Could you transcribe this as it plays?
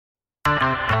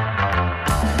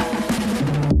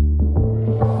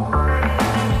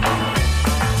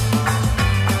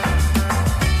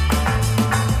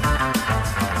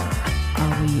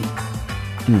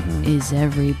Is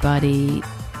everybody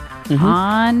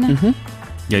on?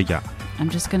 Yeah. I'm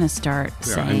just going to start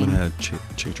saying... I'm going to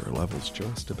change our levels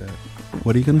just a bit.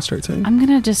 What are you going to start saying? I'm going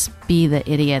to just be the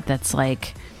idiot that's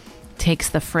like, takes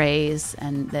the phrase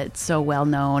and that's so well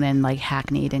known and like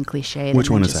hackneyed and cliched. Which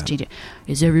one is that?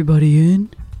 Is everybody in?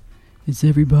 Is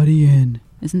everybody in?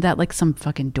 Isn't that like some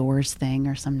fucking Doors thing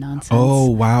or some nonsense? Oh,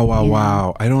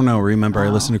 wow. I don't know. Remember, I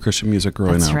listened to Christian music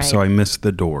growing up, right. so I missed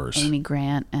the Doors. Amy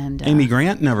Grant and... Amy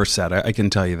Grant never said it, I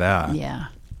can tell you that. Yeah.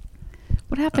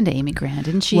 What happened to Amy Grant?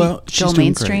 Didn't she go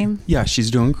mainstream? Great. Yeah, she's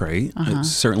doing great.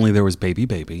 Certainly there was Baby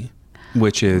Baby,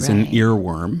 which is an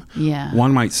earworm. Yeah.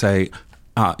 One might say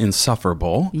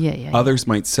insufferable. Yeah. Others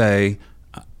might say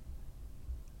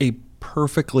a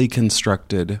perfectly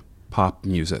constructed pop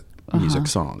music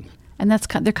song. And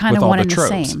they're kind of one and the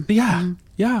same. Yeah,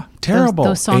 yeah. Terrible.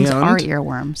 Those songs are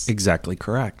earworms. Exactly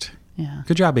correct. Yeah.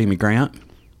 Good job, Amy Grant.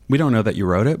 We don't know that you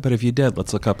wrote it, but if you did,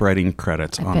 let's look up writing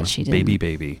credits on bet she did. Baby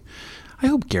Baby. I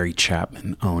hope Gary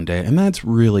Chapman owned it, and that's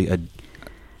really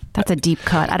That's a deep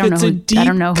cut. I don't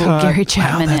know who Gary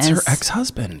Chapman is. is. That's her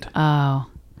ex-husband. Oh,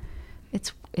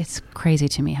 it's crazy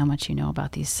to me how much you know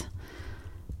about these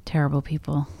terrible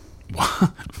people.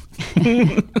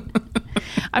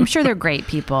 I'm sure they're great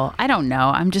people. I don't know.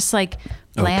 I'm just like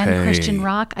bland Christian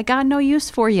rock. I got no use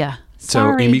for you.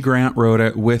 Sorry. So Amy Grant wrote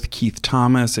it with Keith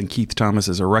Thomas, and Keith Thomas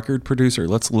is a record producer.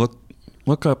 Let's look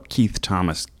up Keith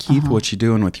Thomas. Keith, what you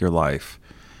doing with your life?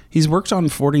 He's worked on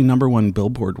 40 #1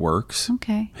 Billboard works.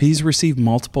 Okay. He's received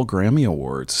multiple Grammy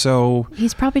Awards. So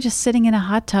he's probably just sitting in a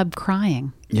hot tub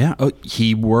crying. Yeah.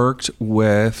 He worked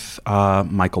with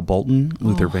Michael Bolton,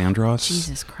 Luther Vandross.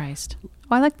 Jesus Christ.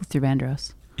 Oh, I like Luther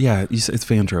Vandross. Yeah, it's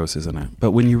Vandross, isn't it?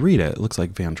 But when you read it, it looks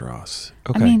like Vandross.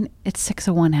 Okay. I mean, it's 6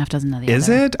 of one, half dozen of the other. Is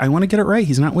it? I want to get it right.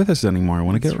 He's not with us anymore. I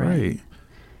want to get it right.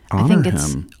 Honor I think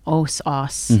him. It's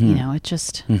os. You know, it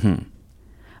just...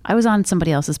 I was on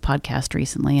somebody else's podcast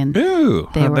recently, and they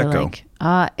were like,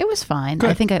 it was fine. Good.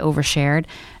 I think I overshared.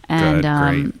 And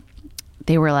great.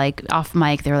 They were like, off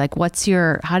mic, they were like,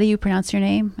 how do you pronounce your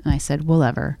name? And I said,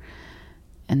 Woolever.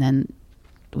 And then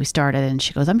we started, and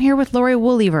she goes, I'm here with Lori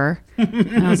Woollever.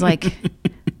 And I was like,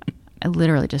 I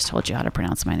literally just told you how to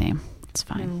pronounce my name. It's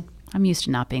fine. I'm used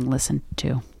to not being listened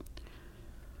to.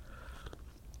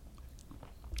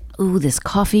 Ooh, this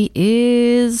coffee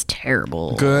is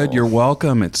terrible. Good, you're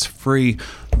welcome. It's free.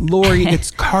 Lori,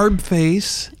 it's Carb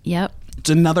Face. Yep. It's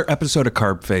another episode of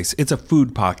Carb Face. It's a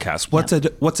food podcast. What's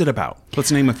it about?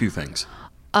 Let's name a few things.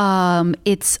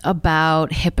 It's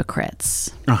about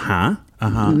hypocrites.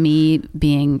 Me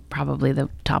being probably the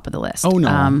top of the list. Oh, no.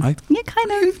 I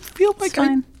feel like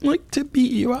I'd like to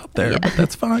beat you out there, but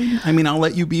that's fine. I mean, I'll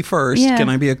let you be first. Yeah. Can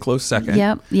I be a close second?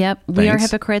 Yep. We are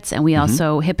hypocrites, and we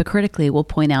also hypocritically will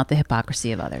point out the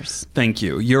hypocrisy of others. Thank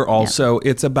you. You're also,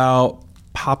 it's about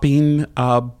popping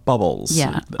bubbles.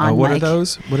 Yeah. What are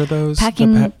those?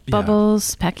 Packing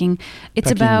bubbles, packing.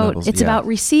 It's about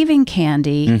receiving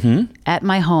candy at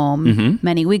my home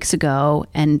many weeks ago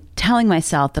and telling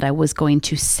myself that I was going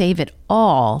to save it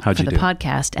all for the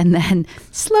podcast, and then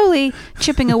slowly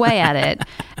chipping away at it.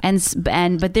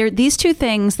 But there, these two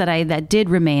things that did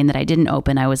remain that I didn't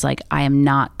open. I was like, I am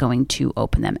not going to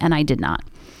open them, and I did not.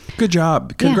 Good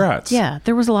job. Congrats. Yeah.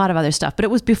 There was a lot of other stuff, but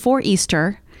it was before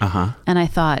Easter. And I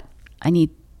thought, I need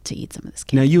to eat some of this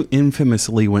candy. Now, you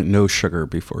infamously went no sugar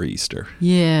before Easter.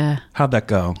 Yeah. How'd that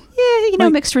go? Yeah,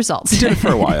 mixed results. You did it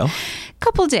for a while.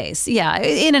 Couple of days. Yeah,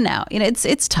 in and out.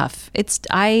 It's tough.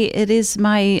 I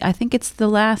think it's the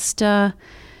last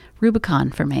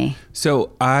Rubicon for me.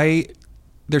 So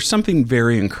there's something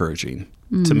very encouraging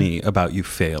to me about you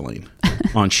failing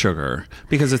on sugar,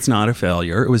 because it's not a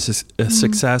failure. It was just a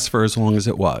success for as long as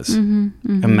it was. And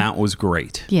that was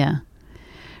great. Yeah.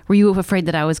 Were you afraid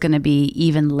that I was going to be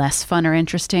even less fun or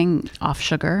interesting off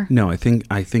sugar? No, I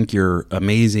think you're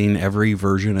amazing, every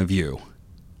version of you.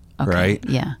 Okay, right?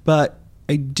 Yeah. But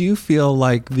I do feel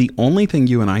like the only thing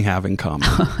you and I have in common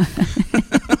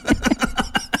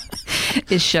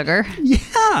is sugar.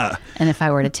 Yeah. And if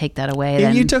I were to take that away,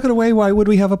 if you took it away, why would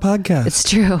we have a podcast? It's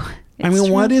true.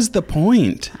 What is the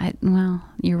point? Well,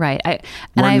 you're right.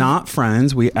 We're not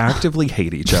friends. We actively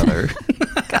hate each other.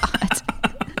 God.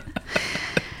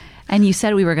 And you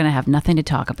said we were going to have nothing to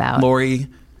talk about. Lori,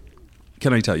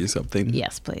 can I tell you something?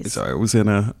 Yes, please. So I was in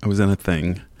a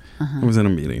thing. I was in a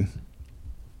meeting.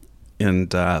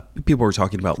 people were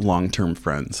talking about long-term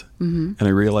friends. And I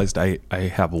realized I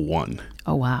have one.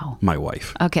 Oh, wow. My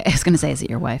wife. Okay. I was going to say, is it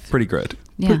your wife? Pretty good.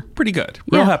 Yeah. Pretty good.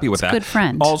 Real happy with that. Good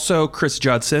friend. Also, Chris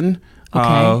Judson,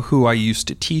 who I used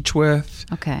to teach with.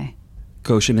 Okay.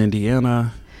 Goshen,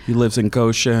 Indiana. He lives in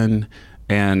Goshen.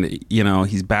 And,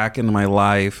 he's back into my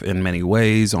life in many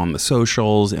ways on the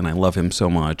socials, and I love him so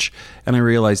much. And I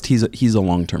realized he's a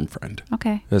long-term friend.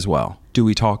 Okay. As well. Do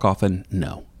we talk often?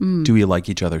 No. Do we like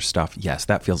each other's stuff? Yes,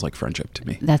 that feels like friendship to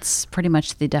me. That's pretty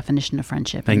much the definition of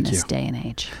friendship in this day and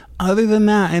age. Other than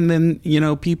that, and then,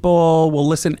 people will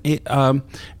listen.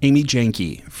 Amy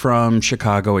Janke from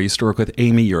Chicago. I used to work with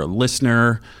Amy. You're a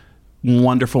listener.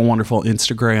 Wonderful, wonderful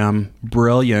Instagram.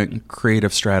 Brilliant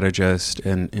creative strategist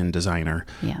and designer.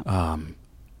 Yeah.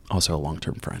 Also a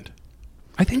long-term friend.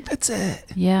 I think that's it.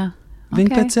 Yeah. I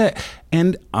think that's it.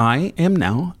 And I am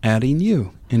now adding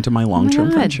you into my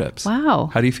long-term friendships. Wow.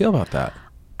 How do you feel about that?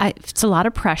 It's a lot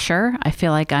of pressure. I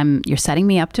feel like you're setting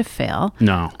me up to fail.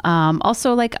 No.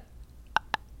 Also, no,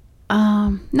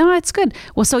 it's good.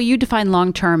 Well, so you define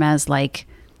long-term as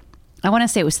I want to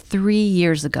say it was 3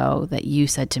 years ago that you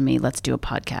said to me, let's do a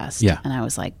podcast. Yeah. And I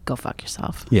was like, go fuck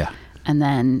yourself. Yeah. And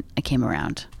then I came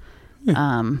around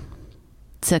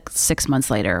 6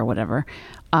 months later or whatever.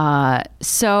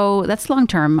 So that's long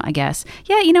term, I guess.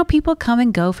 Yeah, people come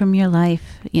and go from your life.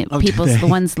 The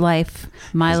one's life,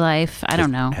 my life. I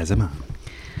don't know. As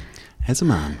a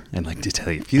mom, I'd like to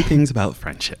tell you a few things about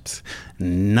friendships.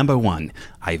 Number one,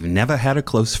 I've never had a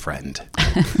close friend.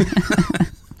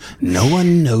 No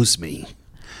one knows me.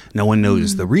 No one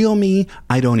knows the real me.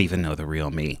 I don't even know the real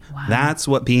me. Wow. That's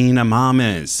what being a mom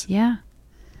is. Yeah.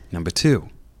 Number two,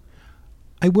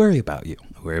 I worry about you.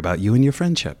 I worry about you and your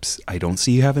friendships. I don't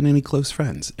see you having any close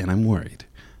friends, and I'm worried.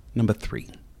 Number three,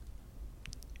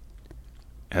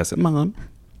 as a mom,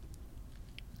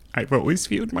 I've always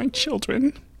viewed my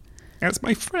children as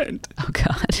my friend. Oh,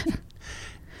 God.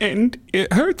 And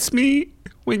it hurts me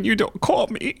when you don't call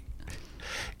me.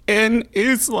 And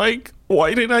it's like,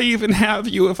 why did I even have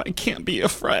you if I can't be a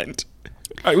friend?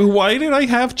 Why did I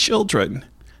have children?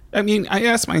 I mean, I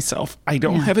ask myself, I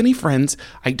don't have any friends.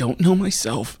 I don't know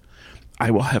myself.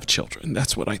 I will have children.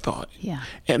 That's what I thought. Yeah.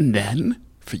 And then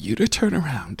for you to turn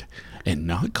around and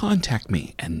not contact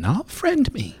me and not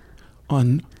friend me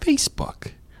on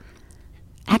Facebook.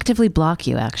 Actively block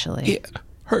you, actually. It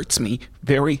hurts me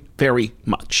very, very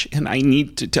much. And I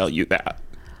need to tell you that.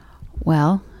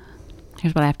 Well,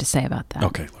 here's what I have to say about that.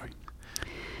 Okay, Lori.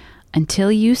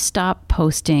 Until you stop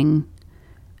posting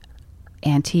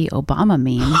anti-Obama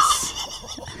memes,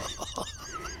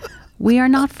 we are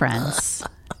not friends.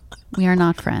 We are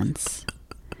not friends.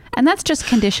 And that's just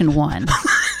condition one.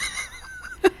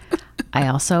 I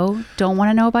also don't want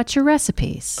to know about your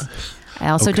recipes. I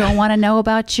also don't want to know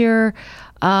about your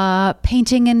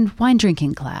painting and wine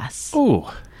drinking class.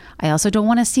 Oh. I also don't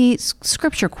want to see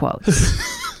scripture quotes.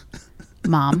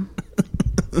 Mom.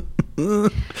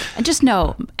 And just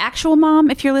know, actual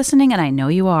mom, if you're listening, and I know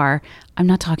you are, I'm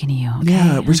not talking to you. Okay?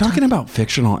 Yeah, we're talking about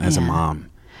fictional as a mom.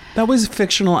 That was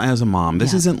fictional as a mom.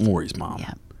 This isn't Lori's mom.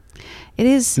 Yeah. It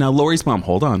is. Now, Lori's mom,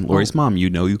 hold on. Lori's mom, you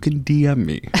can DM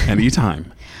me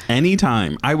anytime.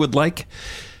 Anytime. I would like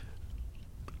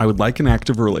an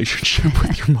active relationship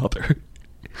with your mother.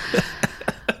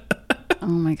 Oh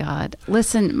my God.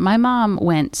 Listen, my mom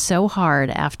went so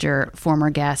hard after former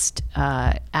guest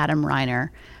Adam Reiner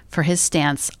for his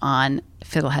stance on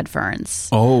Fiddlehead Ferns.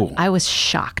 Oh. I was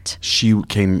shocked. She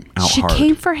came out hard. She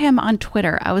came for him on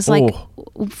Twitter. I was like,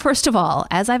 first of all,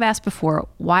 as I've asked before,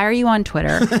 why are you on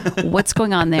Twitter? What's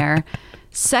going on there?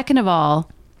 Second of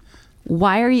all,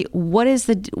 what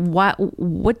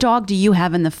dog do you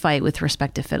have in the fight with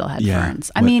respect to Fiddlehead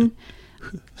Ferns? I mean,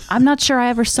 I'm not sure I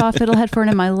ever saw a Fiddlehead Fern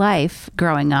in my life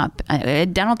growing up. I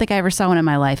don't think I ever saw one in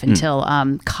my life until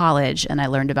college, and I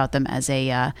learned about them as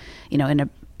a, in a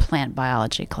plant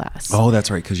biology class. Oh,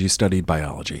 that's right, because you studied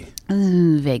biology.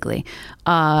 Vaguely.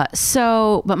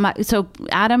 So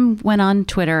Adam went on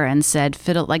Twitter and said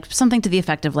something to the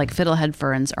effect of Fiddlehead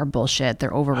Ferns are bullshit.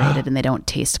 They're overrated and they don't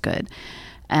taste good.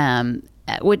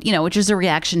 Which is a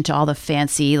reaction to all the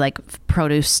fancy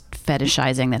produce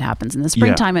fetishizing that happens in the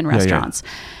springtime in restaurants. Yeah.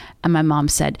 And my mom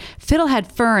said,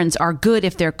 Fiddlehead Ferns are good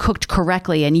if they're cooked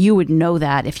correctly, and you would know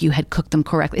that if you had cooked them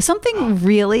correctly. Something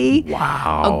really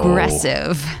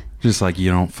aggressive. Just like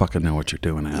you don't fucking know what you're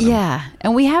doing, Adam. Yeah,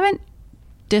 and we haven't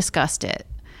discussed it.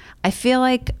 I feel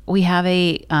like we have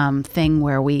a thing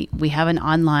where we have an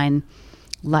online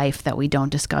life that we don't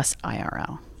discuss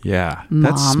IRL. Yeah, Mom.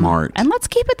 that's smart. And let's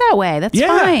keep it that way. That's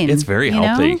fine. It's very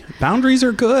healthy. Know? Boundaries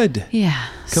are good. Yeah.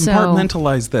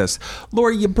 Compartmentalize this.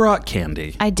 Lori, you brought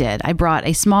candy. I did. I brought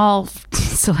a small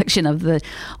selection of the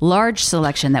large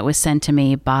selection that was sent to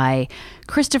me by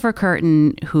Christopher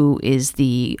Curtin, who is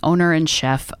the owner and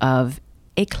chef of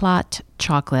Eclat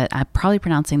Chocolate. I'm probably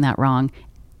pronouncing that wrong.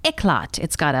 Eclat.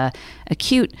 It's got a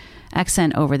cute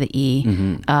accent over the E.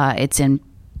 It's in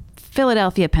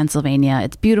Philadelphia, Pennsylvania.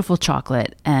 It's beautiful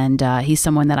chocolate. And he's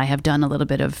someone that I have done a little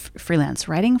bit of freelance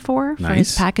writing for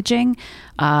his packaging.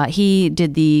 He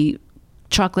did the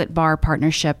chocolate bar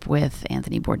partnership with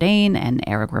Anthony Bourdain and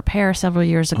Eric Ripert several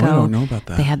years ago. I don't know about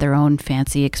that. They had their own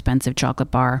fancy, expensive chocolate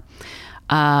bar.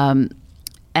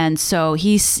 And so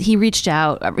he reached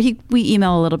out. We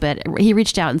email a little bit. He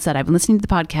reached out and said, "I've been listening to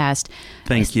the podcast.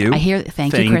 Thank you.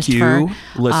 Thank you, Christopher,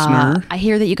 listener. I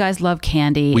hear that you guys love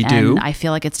candy. We do. I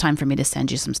feel like it's time for me to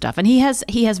send you some stuff." And he has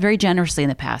very generously in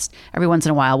the past. Every once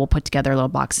in a while, we'll put together a little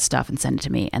box of stuff and send it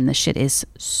to me. And the shit is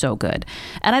so good.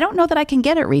 And I don't know that I can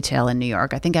get it retail in New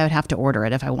York. I think I would have to order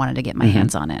it if I wanted to get my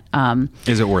hands on it.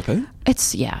 Is it worth it? It's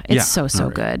so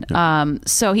good. Yeah.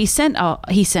 So he sent.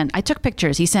 I took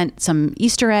pictures. He sent some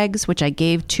Easter eggs, which I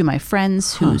gave to my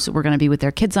friends who were going to be with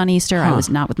their kids on Easter. I was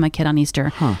not with my kid on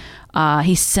Easter.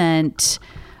 He sent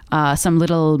some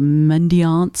little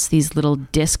mendiants, these little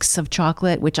discs of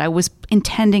chocolate, which I was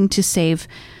intending to save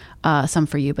some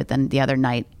for you, but then the other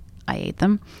night I ate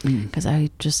them because I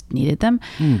just needed them.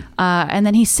 And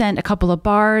then he sent a couple of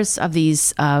bars of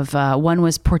these. One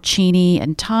was porcini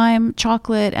and thyme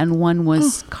chocolate, and one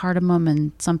was cardamom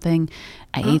and something.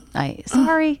 I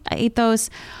ate those.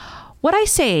 What I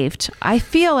saved, I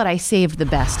feel that I saved the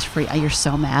best for you. You're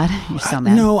so mad. You're so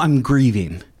mad. No, I'm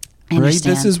grieving. I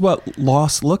understand. This is what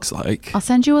loss looks like. I'll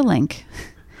send you a link.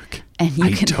 And you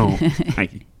I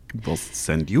will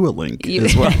send you a link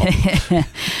as well.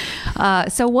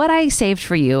 So what I saved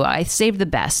for you, I saved the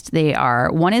best.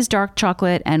 One is dark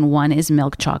chocolate and one is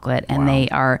milk chocolate. And they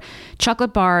are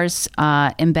chocolate bars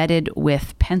embedded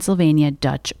with Pennsylvania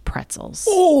Dutch pretzels.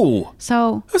 Oh,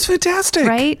 so that's fantastic.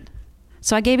 Right?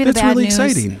 So I gave you the bad really news,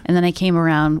 exciting. And then I came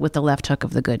around with the left hook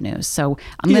of the good news. So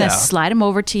I'm going to slide them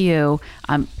over to you.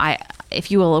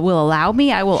 If you will allow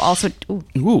me, I will also.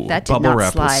 That did bubble not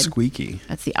wrap slide. was squeaky.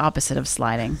 That's the opposite of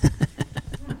sliding.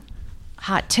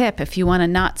 Hot tip: if you want to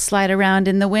not slide around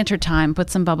in the wintertime,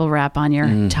 put some bubble wrap on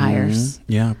your tires.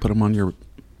 Yeah, put them on your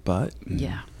butt.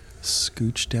 Yeah.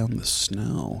 Scooch down the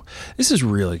snow. This is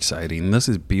really exciting. This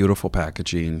is beautiful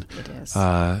packaging. It is.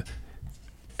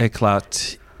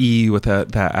 Eclat with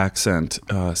that accent,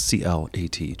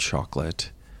 CLAT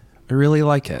chocolate. I really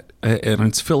like it. And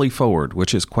it's Philly forward,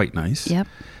 which is quite nice. Yep.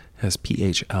 Has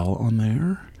PHL on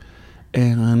there.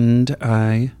 And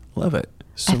I love it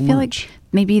so much. I feel like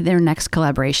maybe their next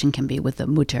collaboration can be with the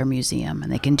Mutter Museum,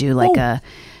 and they can do like a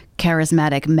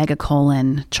charismatic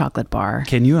megacolon chocolate bar.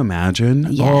 Can you imagine?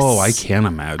 Yes. Oh, I can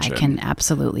imagine. I can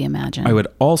absolutely imagine. I would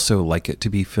also like it to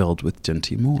be filled with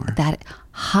Dinty Moore. That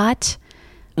hot,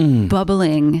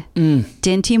 bubbling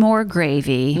Dinty Moore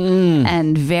gravy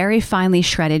and very finely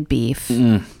shredded beef.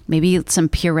 Maybe some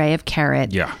puree of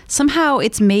carrot. Yeah. Somehow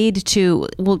it's made to,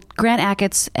 Grant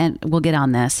Achatz, and we'll get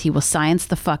on this, he will science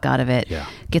the fuck out of it. Yeah.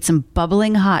 Get some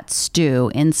bubbling hot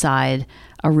stew inside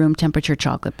a room temperature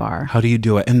chocolate bar. How do you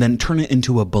do it? And then turn it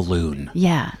into a balloon.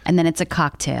 Yeah. And then it's a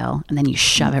cocktail. And then you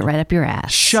shove it right up your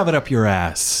ass. Shove it up your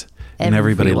ass. And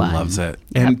everybody loves it.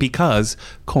 And because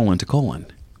colon to colon,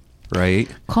 right?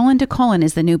 Colon to colon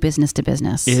is the new business to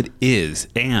business. It is.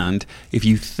 And if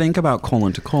you think about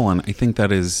colon to colon, I think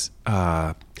that is,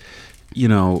 I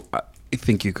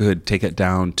think you could take it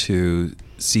down to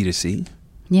C to C.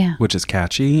 Yeah. Which is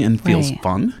catchy and feels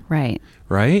fun. Right.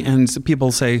 Right? And so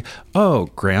people say, "Oh,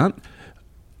 Grant,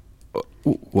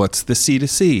 what's the C to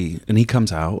C?" And he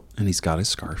comes out and he's got his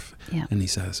scarf. Yeah. And he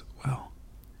says, "Well,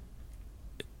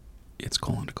 it's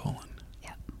colon to colon."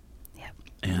 Yep.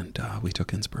 And we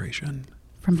took inspiration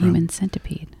from Human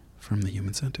Centipede. From the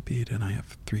Human Centipede. And I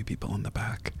have 3 people in the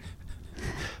back,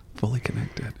 fully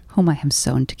connected. Whom I have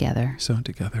sewn together.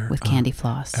 With candy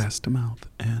floss. Ass to mouth.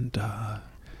 And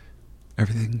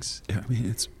everything's,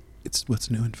 it's what's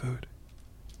new in food.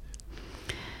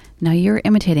 Now you're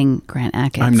imitating Grant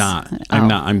Achatz. I'm not.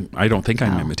 I don't think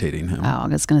I'm imitating him. Oh, I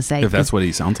was going to say. If that's what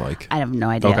he sounds like. I have no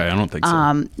idea. Okay, I don't think so.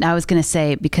 I was going to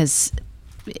say, because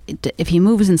if he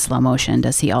moves in slow motion,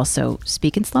 does he also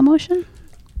speak in slow motion?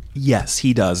 Yes,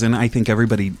 he does. And I think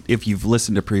everybody, if you've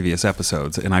listened to previous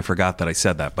episodes, and I forgot that I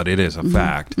said that, but it is a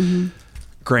fact.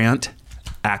 Grant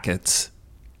Achatz.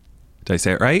 Did I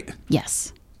say it right?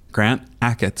 Yes. Grant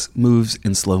Achatz moves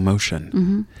in slow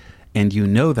motion. And you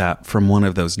know that from one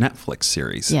of those Netflix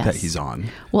series Yes. that he's on.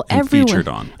 Well, and featured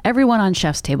on. Everyone on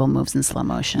Chef's Table moves in slow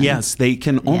motion. Yes, they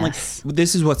can only. Yes.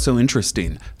 This is what's so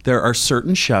interesting. There are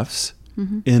certain chefs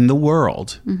in the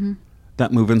world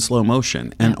that move in slow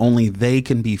motion, and only they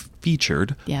can be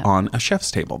featured on a Chef's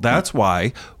Table. That's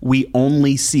why we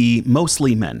only see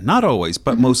mostly men, not always,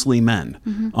 but mostly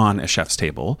men on a Chef's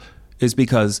Table, is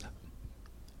because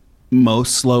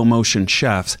most slow motion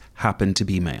chefs happen to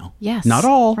be male. Yes. Not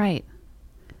all. Right.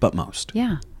 But most.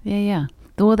 Yeah.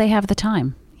 Well, they have the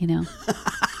time,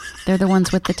 They're the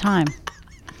ones with the time.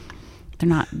 They're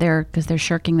not there because they're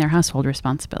shirking their household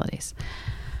responsibilities.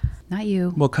 Not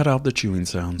you. Well, cut out the chewing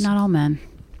sounds. Not all men.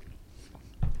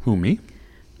 Who, me?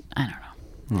 I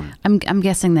don't know. Right. I'm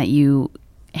guessing that you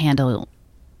handle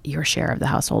your share of the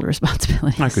household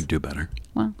responsibilities. I could do better.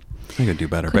 Well, I could do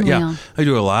better. But yeah, I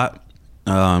do a lot,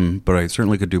 but I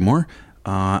certainly could do more.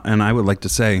 And I would like to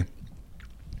say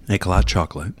Eclat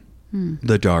chocolate,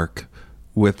 the dark,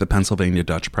 with the Pennsylvania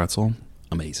Dutch pretzel,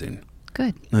 amazing.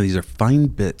 Good. Now, these are fine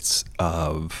bits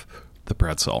of the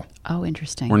pretzel. Oh,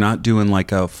 interesting. We're not doing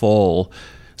like a full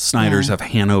Snyder's of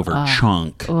Hanover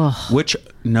chunk. Which,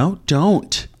 no,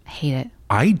 don't. I hate it.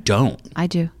 I don't. I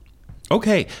do.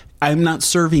 Okay, I'm not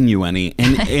serving you any.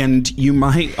 And you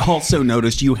might also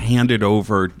notice you handed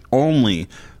over only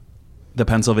the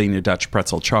Pennsylvania Dutch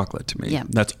pretzel chocolate to me. Yeah.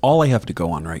 That's all I have to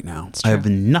go on right now. I have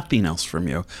nothing else from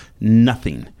you.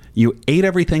 Nothing. You ate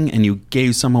everything and you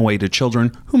gave some away to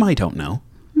children whom I don't know.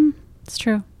 It's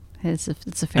true. It's a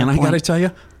fair and point. I got to tell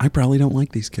you, I probably don't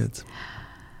like these kids.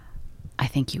 I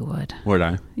think you would. Would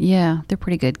I? Yeah, they're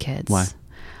pretty good kids. Why?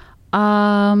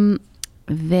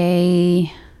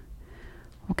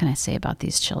 What can I say about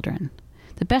these children?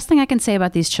 The best thing I can say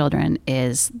about these children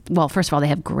is, well, first of all, they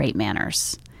have great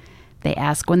manners. They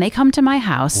ask, when they come to my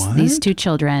house, these two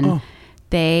children,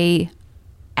 they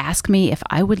ask me if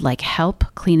I would like help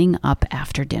cleaning up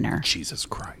after dinner. Jesus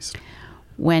Christ.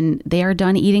 When they are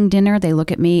done eating dinner, they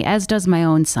look at me, as does my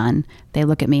own son. They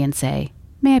look at me and say,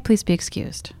 "May I please be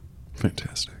excused?"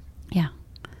 Fantastic. Yeah.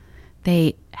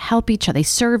 They help each other. They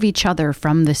serve each other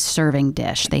from the serving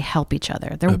dish. They help each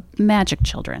other. They're magic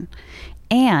children.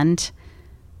 And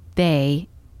they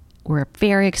were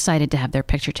very excited to have their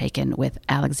picture taken with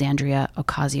Alexandria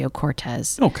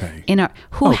Ocasio-Cortez. Okay.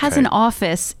 Who has an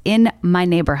office in my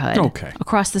neighborhood. Okay.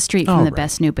 Across the street from the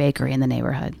best new bakery in the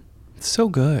neighborhood. So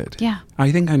good. Yeah.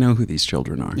 I think I know who these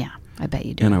children are. Yeah, I bet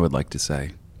you do. And I would like to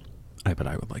say, I bet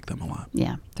I would like them a lot.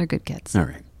 Yeah, they're good kids. All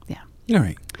right. Yeah. All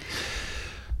right.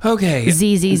 Okay.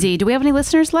 ZZZ. Do we have any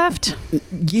listeners left?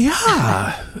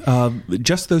 Yeah.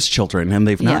 Just those children, and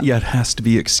they've not yet asked to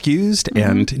be excused.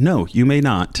 And no, you may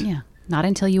not. Yeah. Not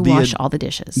until you wash all the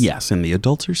dishes. Yes, and the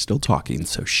adults are still talking,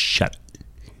 so shut it.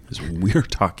 Because we're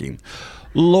talking.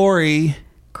 Lori.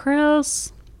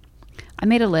 Chris. I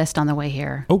made a list on the way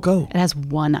here. Oh, go. It has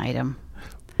one item.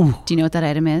 Ooh. Do you know what that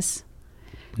item is?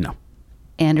 No.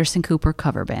 Anderson Cooper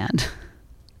cover band.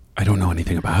 I don't know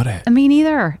anything about it. Me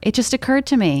neither. It just occurred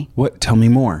to me. What? Tell me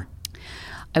more.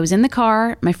 I was in the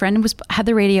car. My friend had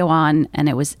the radio on, and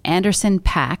it was Anderson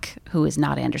 .Paak, who is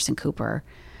not Anderson Cooper.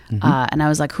 And I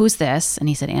was like, "Who's this?" And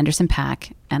he said, "Anderson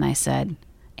 .Paak." And I said,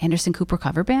 "Anderson Cooper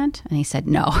cover band?" And he said,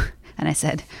 "No." And I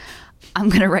said, "I'm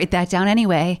going to write that down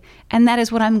anyway. And that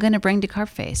is what I'm going to bring to Carb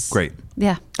Face." Great.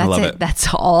 Yeah, I love it. That's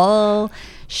all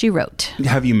she wrote.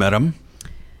 Have you met him?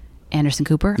 Anderson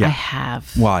Cooper? Yeah. I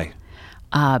have. Why?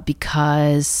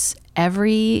 Because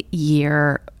every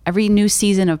year, every new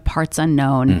season of Parts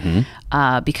Unknown,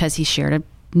 because he shared a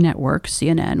network,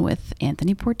 CNN, with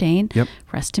Anthony Bourdain,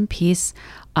 rest in peace,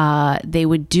 they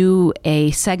would do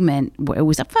a segment. It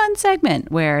was a fun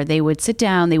segment where they would sit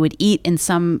down, they would eat in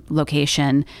some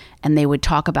location, and they would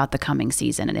talk about the coming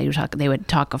season. And they would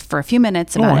talk for a few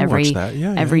minutes about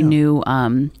every new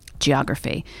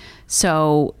geography.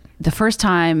 So the first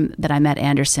time that I met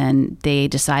Anderson, they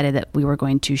decided that we were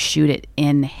going to shoot it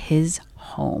in his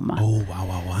home. Oh,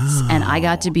 wow. And I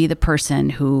got to be the person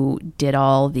who did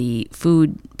all the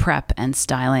food prep and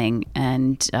styling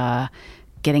and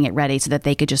getting it ready so that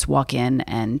they could just walk in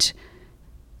and,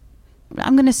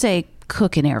 I'm going to say,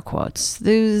 cook in air quotes.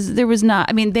 There was not,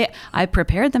 I mean, I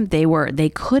prepared them. They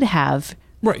could have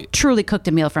truly cooked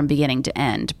a meal from beginning to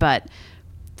end, but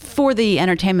for the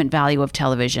entertainment value of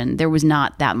television, there was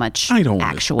not that much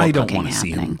actual cooking happening. I don't want to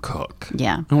see him cook.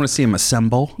 Yeah. I want to see him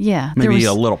assemble. Yeah. Maybe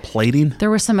a little plating.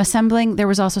 There was some assembling. There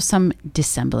was also some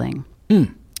dissembling.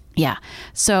 Yeah.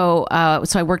 So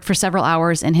I worked for several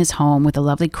hours in his home with a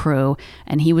lovely crew,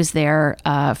 and he was there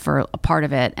for a part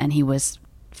of it, and he was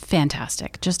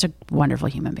fantastic. Just a wonderful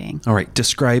human being. All right.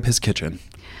 Describe his kitchen.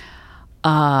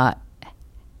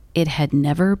 it had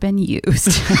never been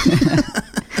used.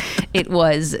 It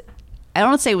was, I don't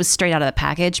want to say it was straight out of the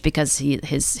package, because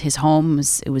his home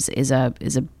is a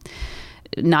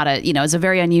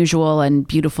very unusual and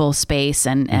beautiful space,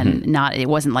 and not, it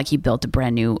wasn't like he built a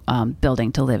brand new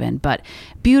building to live in, but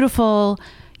beautiful,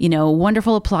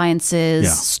 wonderful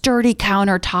appliances, sturdy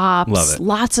countertops,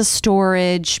 lots of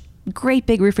storage, great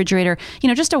big refrigerator,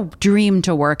 just a dream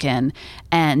to work in,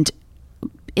 and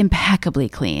impeccably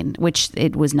clean, which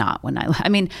it was not when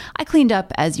I cleaned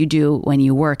up as you do when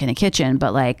you work in a kitchen,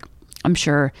 but like, I'm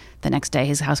sure the next day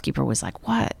his housekeeper was like,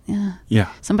 what? Yeah.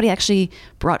 Somebody actually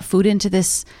brought food into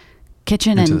this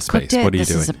kitchen and cooked it. What are you this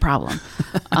doing? Is a problem.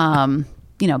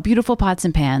 Beautiful pots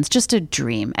and pans, just a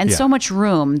dream. And so much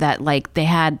room that like they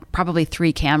had probably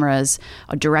 3 cameras,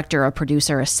 a director, a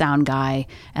producer, a sound guy,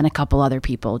 and a couple other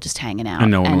people just hanging out.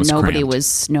 And nobody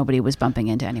was bumping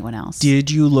into anyone else. Did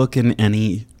you look in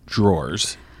any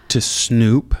drawers to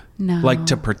snoop? No. Like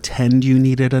to pretend you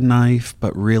needed a knife,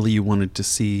 but really you wanted to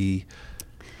see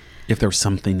if there was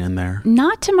something in there?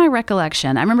 Not to my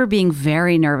recollection. I remember being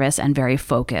very nervous and very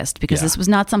focused, because this was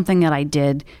not something that I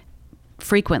did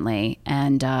frequently,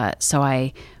 and so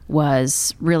I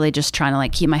was really just trying to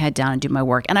like keep my head down and do my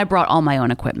work. And I brought all my own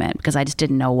equipment because I just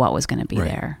didn't know what was going to be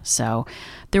there. So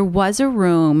there was a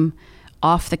room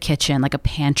off the kitchen, like a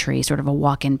pantry, sort of a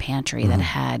walk-in pantry that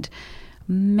had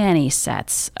many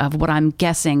sets of what I'm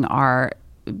guessing are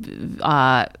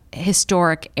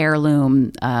historic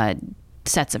heirloom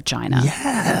sets of china.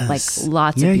 Yes. Like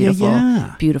lots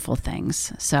of beautiful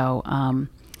things. So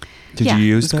did you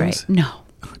use those? Great. No.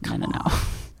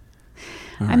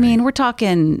 I mean, we're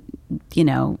talking,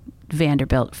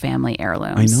 Vanderbilt family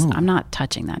heirlooms. I know. I'm not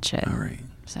touching that shit. All right.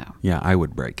 So. Yeah, I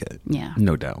would break it. Yeah.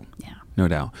 No doubt. Yeah. No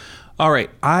doubt. All right.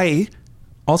 I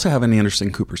also have an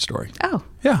Anderson Cooper story. Oh.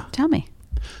 Yeah. Tell me.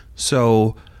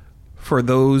 So for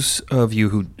those of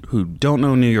you who don't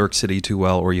know New York City too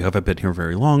well, or you haven't been here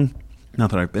very long, not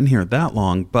that I've been here that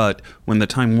long, but when the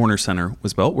Time Warner Center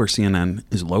was built, where CNN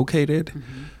is located,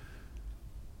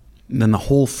 then the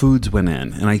Whole Foods went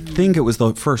in. And I think it was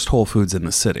the first Whole Foods in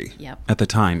the city at the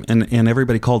time. And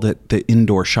everybody called it the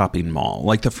indoor shopping mall,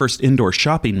 like the first indoor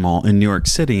shopping mall in New York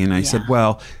City. And I said,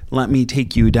 well, let me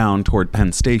take you down toward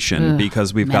Penn Station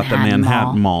because we've got the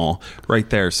Manhattan Mall right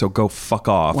there. So go fuck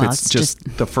off. Well, it's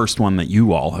just the first one that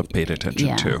you all have paid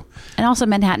attention to. And also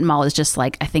Manhattan Mall is just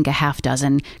like, I think a half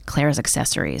dozen Claire's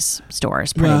accessories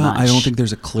stores pretty much. I don't think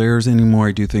there's a Claire's anymore.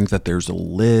 I do think that there's a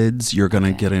Lids. You're going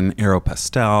to get an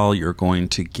Aeropostale. You're going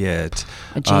to get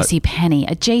a J.C. Penney.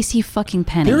 A J.C. fucking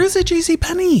Penney. There is a J.C.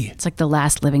 Penney. It's like the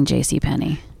last living J.C.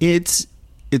 Penney. It's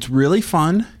really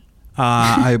fun.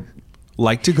 I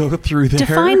like to go through there.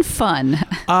 Define fun.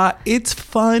 It's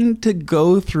fun to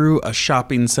go through a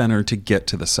shopping center to get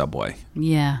to the subway.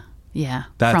 Yeah.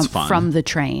 That's fun. From the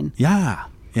train. Yeah,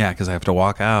 because I have to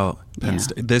walk out.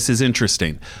 This is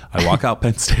interesting. I walk out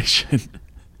Penn Station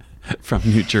from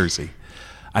New Jersey.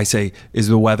 I say, is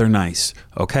the weather nice?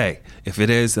 Okay. If it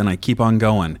is, then I keep on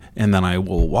going. And then I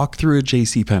will walk through a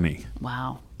JCPenney.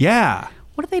 Wow. Yeah.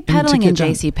 What are they peddling in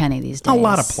JCPenney these days? A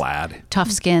lot of plaid.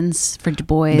 Tough skins for Du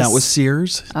Bois. That was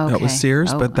Sears. Okay. That was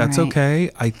Sears, but that's right. okay.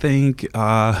 I think, can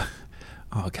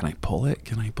I pull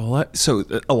it? So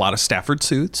a lot of Stafford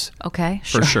suits. Okay.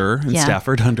 For sure. And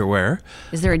Stafford underwear.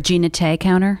 Is there a Gina Tay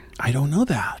counter? I don't know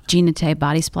that. Gina Tay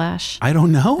body splash? I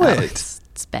don't know it.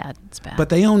 It's bad. But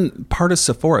they own part of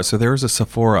Sephora. So there's a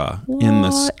Sephora in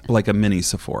this, like a mini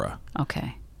Sephora.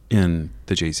 Okay. In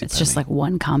the JCPenney. It's just like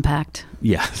one compact.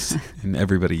 Yes. And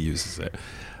everybody uses it.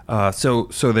 So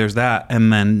there's that.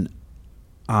 And then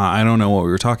I don't know what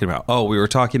we were talking about. Oh, we were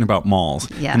talking about malls.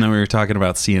 Yeah. And then we were talking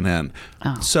about CNN.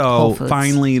 Oh, so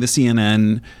finally the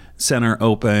CNN Center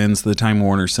opens, the Time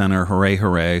Warner Center,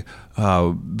 hooray.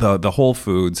 The Whole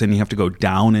Foods, and you have to go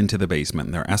down into the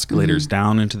basement. There are escalators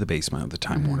down into the basement of the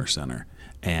Time Warner Center.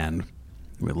 And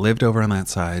we lived over on that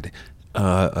side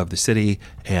of the city,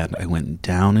 and I went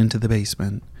down into the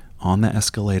basement on the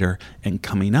escalator, and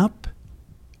coming up,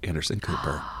 Anderson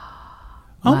Cooper.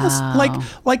 Almost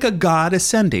like a god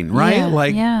ascending,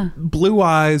 right? Blue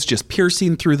eyes just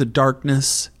piercing through the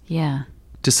darkness. Yeah.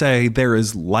 To say there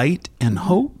is light and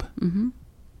hope. Mm-hmm.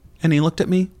 And he looked at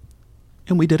me,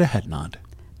 and we did a head nod.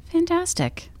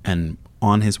 Fantastic. And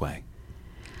on his way.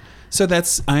 So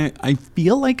that's, I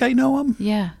feel like I know him.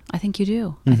 Yeah, I think you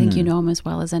do. I think you know him as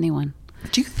well as anyone.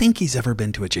 Do you think he's ever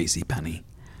been to a JCPenney?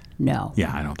 No.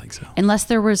 Yeah, I don't think so. Unless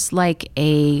there was like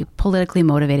a politically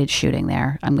motivated shooting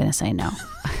there, I'm going to say no.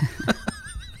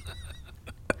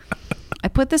 I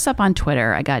put this up on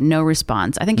Twitter. I got no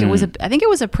response. I think it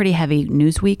was a pretty heavy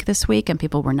news week this week, and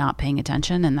people were not paying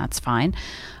attention, and that's fine.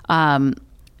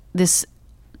 this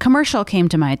commercial came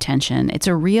to my attention. It's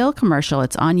a real commercial.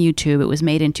 It's on YouTube. It was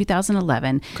made in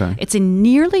 2011. Okay. It's a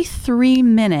nearly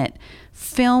 3-minute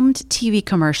filmed TV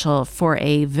commercial for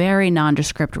a very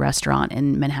nondescript restaurant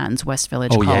in Manhattan's West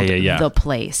Village called The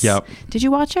Place. Yep. Did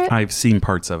you watch it? I've seen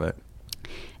parts of it.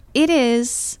 It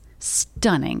is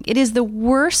stunning. It is the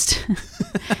worst.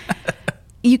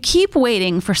 You keep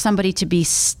waiting for somebody to be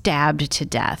stabbed to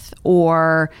death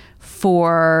or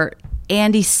for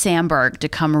Andy Samberg to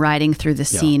come riding through the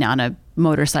scene on a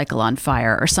motorcycle on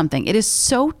fire or something. It is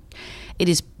so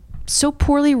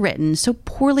poorly written, so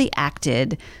poorly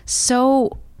acted,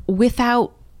 so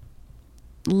without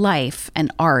life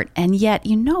and art. And yet,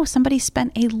 somebody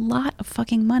spent a lot of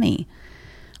fucking money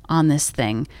on this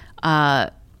thing. I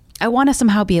want to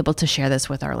somehow be able to share this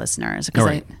with our listeners. All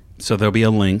right. So there'll be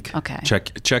a link. Okay.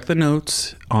 Check the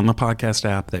notes on the podcast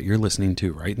app that you're listening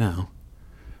to right now.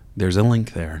 There's a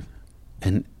link there.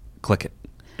 And click it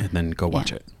and then go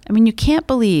watch it. I mean, you can't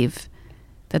believe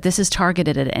that this is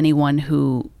targeted at anyone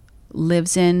who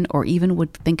lives in or even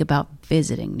would think about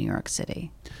visiting New York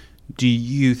City. Do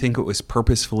you think it was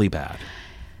purposefully bad?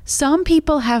 Some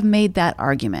people have made that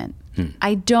argument. And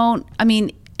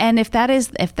if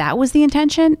that was the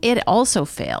intention, it also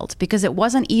failed because it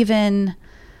wasn't even.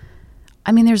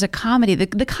 I mean, there's a comedy.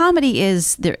 The comedy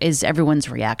is everyone's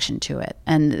reaction to it.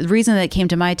 And the reason that it came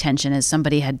to my attention is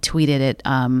somebody had tweeted it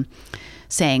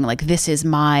saying like, this is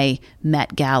my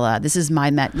Met Gala. This is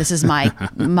my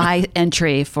my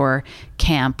entry for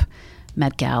camp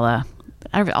Met Gala.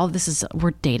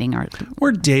 We're dating.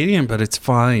 We're dating, but it's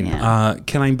fine. Yeah.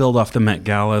 Can I build off the Met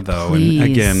Gala though? Please.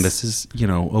 And again, this is,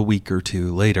 a week or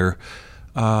two later.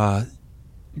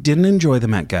 Didn't enjoy the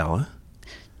Met Gala.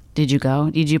 Did you go?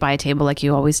 Did you buy a table like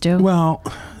you always do? Well,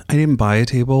 I didn't buy a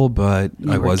table, but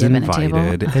I was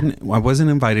invited. And I wasn't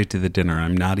invited to the dinner.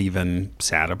 I'm not even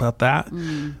sad about that.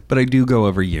 But I do go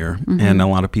every year. Mm-hmm. And a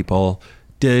lot of people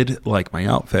did like my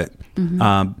outfit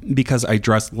because I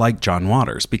dressed like John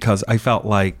Waters, because I felt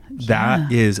like that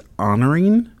is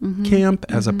honoring camp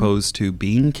as opposed to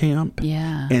being camp.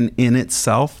 Yeah. And in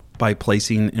itself, by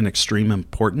placing an extreme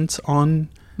importance on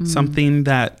something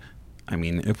that, I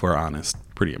mean, if we're honest,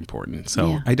 pretty important.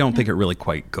 So I don't think it really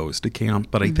quite goes to camp,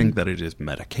 but I think that it is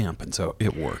meta camp, and so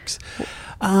it works.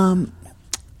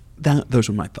 Those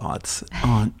were my thoughts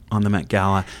on the Met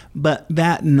Gala. But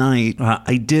that night,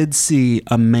 I did see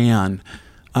a man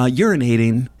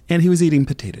urinating, and he was eating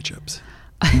potato chips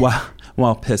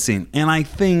while pissing. And I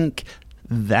think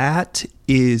that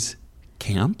is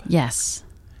camp. Yes.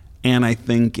 And I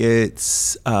think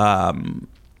it's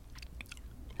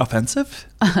offensive.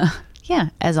 Yeah,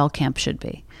 as all camp should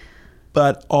be.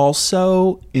 But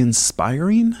also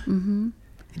inspiring. Mm-hmm.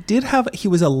 He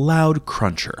was a loud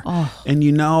cruncher. Oh. And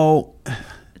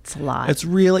it's a lot. It's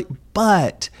really,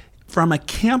 but from a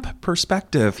camp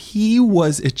perspective, he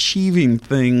was achieving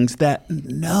things that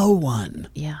no one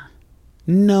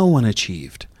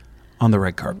achieved on the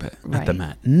red carpet at the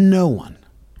Met. No one.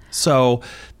 So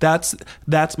that's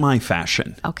my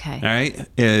fashion. Okay. All right.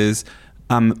 Is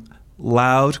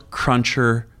loud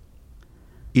cruncher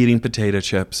eating potato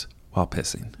chips while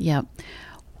pissing. Yep.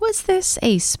 Was this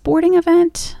a sporting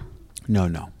event?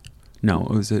 No.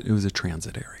 It was a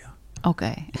transit area.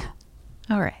 Okay.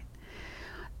 All right.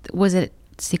 Was it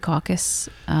Secaucus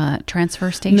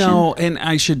transfer station? No, and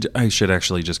I should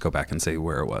actually just go back and say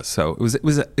where it was. So it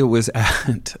was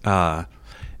at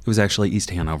it was actually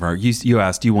East Hanover. You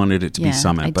asked, you wanted it to be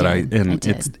Summit, but I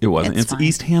did. It wasn't. It's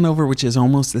East Hanover, which is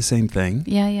almost the same thing.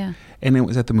 Yeah. And it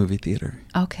was at the movie theater.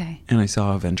 Okay. And I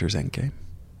saw Avengers Endgame.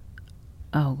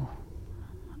 Oh,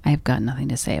 I have got nothing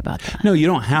to say about that. No, you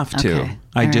don't have to. Okay.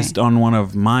 I just, on one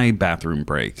of my bathroom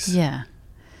breaks. Yeah.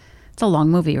 It's a long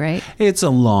movie, right? It's a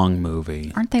long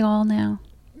movie. Aren't they all now?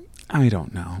 I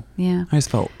don't know. Yeah. I just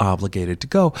felt obligated to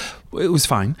go. It was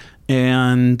fine.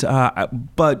 And,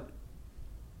 but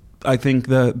I think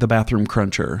the bathroom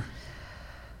cruncher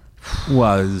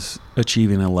was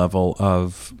achieving a level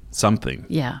of something.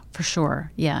 Yeah, for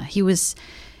sure. Yeah.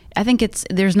 I think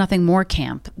there's nothing more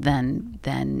camp than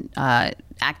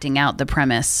acting out the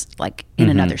premise like in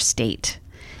another state,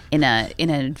 in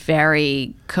a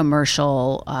very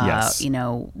commercial,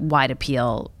 wide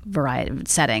appeal variety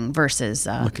setting versus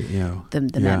look at you.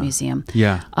 the Met Museum.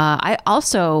 Yeah. I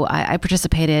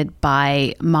participated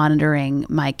by monitoring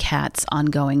my cat's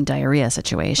ongoing diarrhea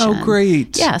situation. Oh,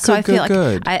 great. Yeah. So I feel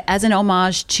like as an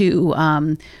homage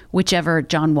to whichever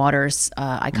John Waters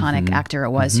iconic actor it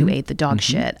was who ate the dog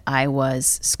shit, I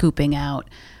was scooping out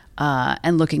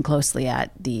and looking closely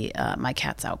at my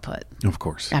cat's output. Of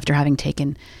course. After having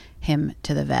taken him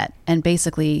to the vet. And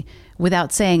basically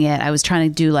without saying it, I was trying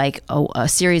to do like a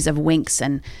series of winks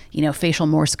and, facial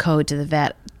Morse code to the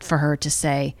vet for her to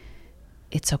say,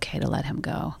 it's okay to let him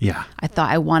go. Yeah.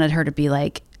 I wanted her to be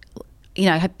like,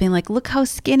 I had been like, look how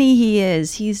skinny he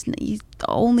is. He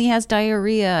only has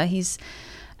diarrhea.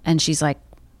 And she's like,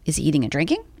 is he eating and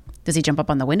drinking? Does he jump up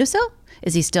on the windowsill?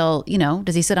 Is he still,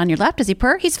 does he sit on your lap? Does he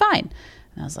purr? He's fine.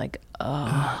 And I was like,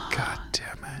 oh, God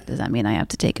damn it. Does that mean I have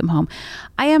to take him home?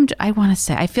 I want to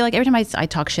say, I feel like every time I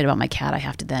talk shit about my cat, I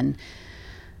have to then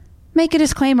make a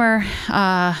disclaimer.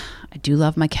 I do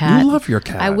love my cat. You love your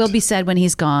cat. I will be sad when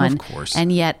he's gone. Of course.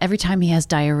 And yet every time he has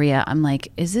diarrhea, I'm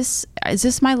like, is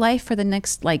this my life for the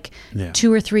next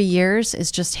 2 or 3 years?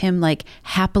 Is just him like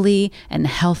happily and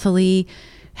healthily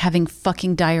having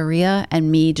fucking diarrhea and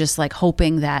me just like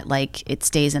hoping that like it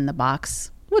stays in the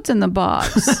box. What's in the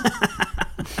box?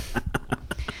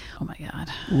 Oh my God.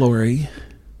 Lori,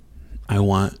 I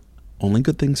want only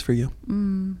good things for you.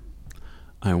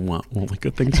 I want only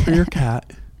good things for your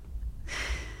cat.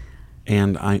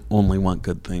 And I only want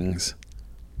good things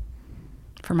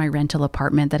for my rental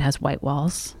apartment that has white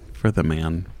walls. For the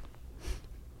man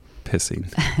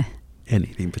pissing and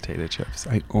eating potato chips.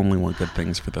 I only want good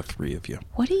things for the 3 of you.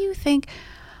 What do you think?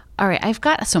 All right, I've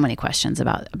got so many questions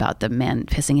about the man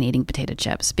pissing and eating potato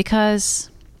chips, because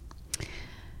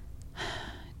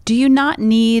do you not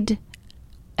need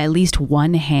at least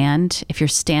one hand if you're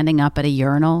standing up at a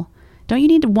urinal? Don't you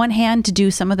need one hand to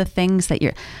do some of the things that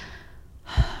you're...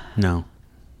 No.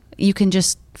 You can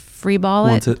just free ball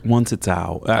it? Once it's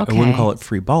out. Okay. I wouldn't call it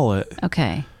free ball it.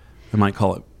 Okay. I might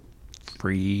call it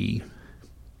free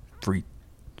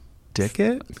dick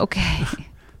it. Okay.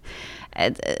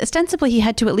 Ostensibly, he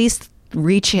had to at least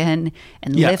reach in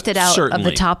and lift it out of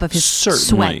the top of his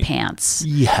sweatpants.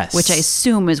 Yes. Which I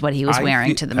assume is what he was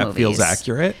wearing to the movies. That feels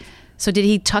accurate. So did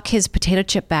he tuck his potato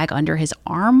chip bag under his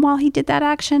arm while he did that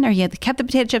action? Or he had kept the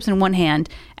potato chips in one hand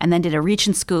and then did a reach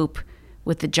and scoop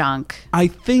with the junk? I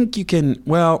think you can,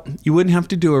 you wouldn't have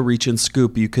to do a reach and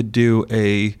scoop. You could do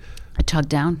a tug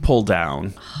down? Pull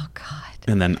down. Oh, God.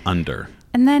 And then under.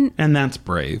 And that's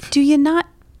brave. Do you not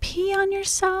pee on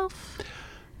yourself?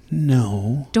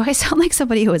 No. Do I sound like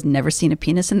somebody who has never seen a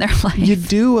penis in their life? You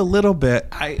do a little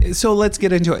bit. So let's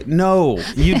get into it. No,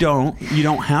 you don't. You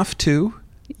don't have to.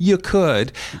 You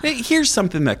could. Here's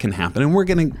something that can happen, and we're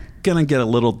gonna get a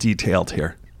little detailed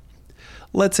here.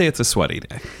 Let's say it's a sweaty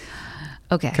day.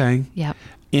 Okay. Yep.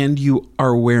 And you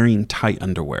are wearing tight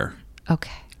underwear.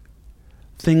 Okay.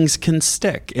 Things can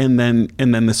stick, and then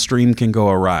the stream can go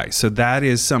awry. So that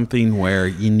is something where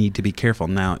you need to be careful.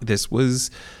 Now, this was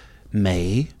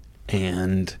May,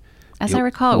 and as I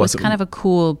recall, it was kind of a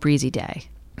cool, breezy day.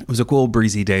 It was a cool,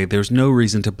 breezy day. There's no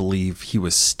reason to believe he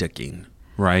was sticking,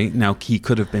 right? Now, he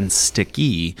could have been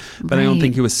sticky, but I don't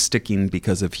think he was sticking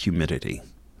because of humidity,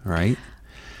 right?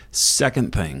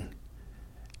 Second thing,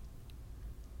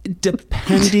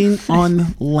 depending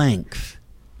on length.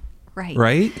 Right.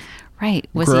 Right? Right.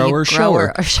 Was grower, he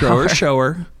grower,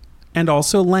 shower, and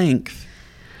also length.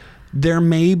 There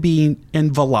may be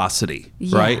in velocity,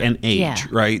 right? And age,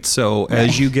 right? So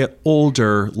as you get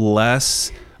older,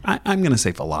 less, I'm going to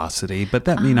say velocity, but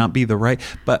that may not be the right,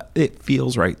 but it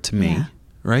feels right to me,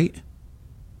 right?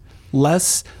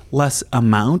 Less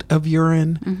amount of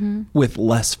urine with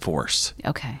less force.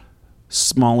 Okay.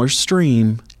 Smaller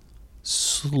stream,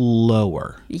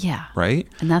 slower. Yeah. Right?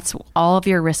 And that's all of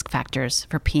your risk factors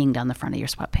for peeing down the front of your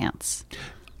sweatpants.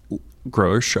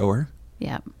 Grower, shower.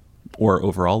 Yep. Or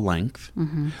overall length.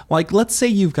 Like, let's say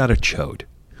you've got a chode.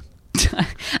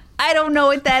 I don't know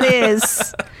what that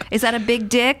is. Is that a big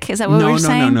dick? Is that what we're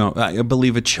saying? No. I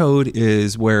believe a chode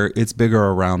is where it's bigger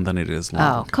around than it is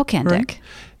long. Oh, cocaine dick.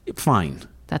 Fine.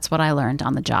 That's what I learned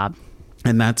on the job.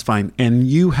 And that's fine. And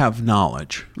you have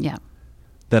knowledge. Yeah.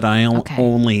 That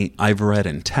I've read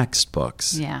in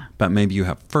textbooks. Yeah. But maybe you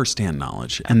have firsthand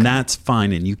knowledge. And that's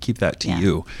fine. And you keep that to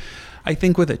you. I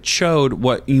think with a chode,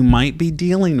 what you might be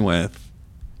dealing with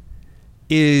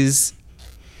is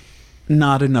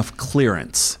not enough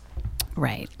clearance.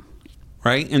 Right.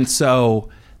 Right? And so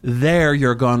there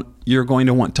you're going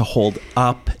to want to hold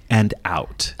up and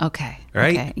out. Okay.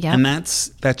 Right? Okay. Yeah. And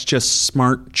that's just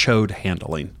smart chode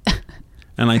handling.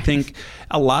 And I think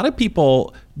a lot of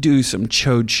people do some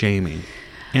chode shaming.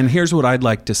 And here's what I'd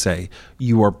like to say.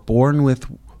 You are born with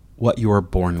what you are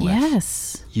born with.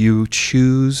 Yes. You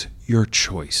choose your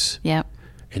choice. Yep.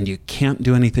 and you can't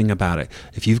do anything about it.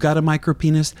 If you've got a micro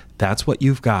penis, that's what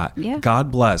you've got. Yeah.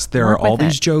 God bless. There are all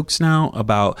these jokes now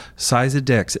about size of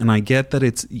dicks, and I get that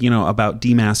it's, about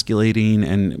demasculating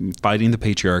and fighting the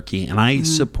patriarchy, and I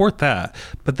support that.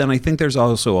 But then I think there's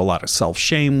also a lot of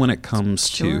self-shame when it comes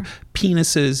to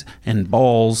penises and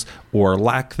balls or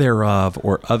lack thereof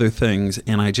or other things.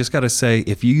 And I just got to say,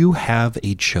 if you have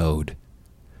a chode,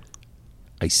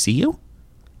 I see you.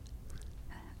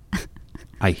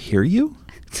 I hear you.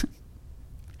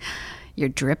 You're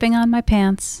dripping on my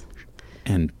pants.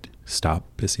 And stop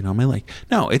pissing on my leg.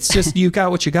 No, it's just you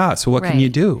got what you got. So what can you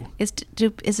do? Is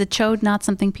a chode not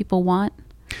something people want?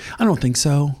 I don't think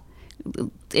so.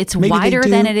 It's maybe wider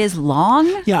than it is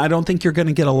long? Yeah, I don't think you're going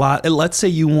to get a lot. Let's say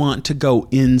you want to go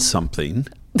in something.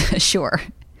 Sure.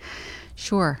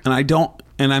 And I don't,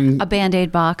 and I'm... A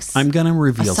Band-Aid box. I'm going to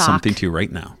reveal something to you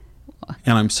right now.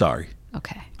 And I'm sorry.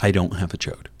 Okay. I don't have a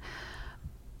chode.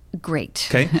 Great.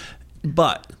 Okay.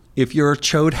 But if you're a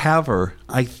chode haver,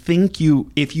 I think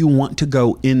if you want to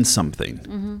go in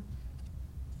something.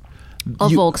 A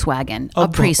Volkswagen. A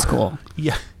preschool.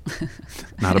 Yeah.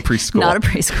 Not a preschool. Not a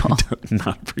preschool.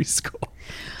 Not a preschool.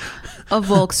 A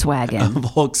Volkswagen. A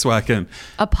Volkswagen.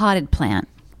 A potted plant.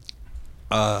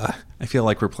 I feel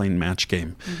like we're playing match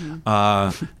game.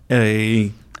 A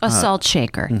salt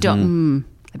shaker.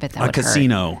 I bet that would a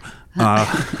casino.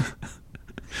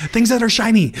 Things that are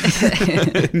shiny.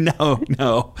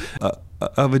 No.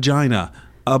 A vagina.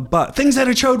 A butt. Things that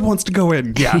a chode wants to go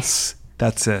in. Yes.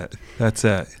 That's it. Wow.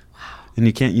 And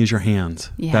you can't use your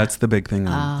hands. Yeah. That's the big thing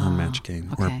on match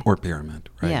game or pyramid,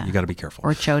 right? Yeah. You got to be careful.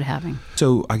 Or chode having.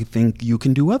 So I think you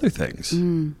can do other things,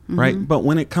 right? But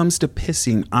when it comes to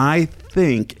pissing, I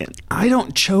think, and I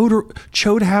don't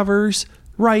chode havers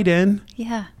write in.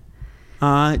 Yeah.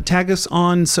 Tag us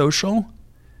on social.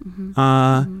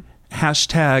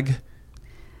 Hashtag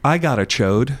I got a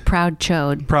chode. Proud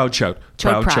chode. Proud chode.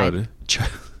 Chode pride.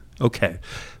 Okay.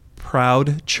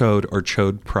 Proud chode or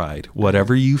chode pride.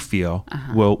 Whatever you feel.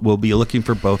 We'll be looking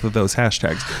for both of those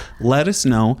hashtags. Let us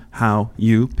know how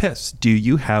you piss. Do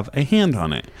you have a hand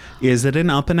on it? Is it an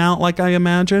up and out like I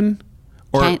imagine?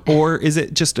 Or is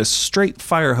it just a straight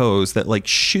fire hose that like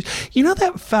shoot? You know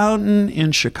that fountain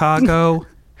in Chicago?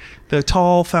 The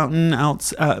tall fountain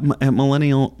out at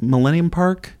Millennium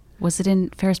Park? Was it in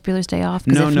Ferris Bueller's Day Off?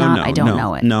 No, I don't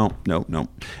know it. No.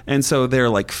 And so they're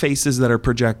like faces that are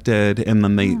projected, and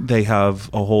then they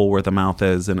have a hole where the mouth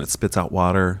is, and it spits out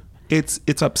water. It's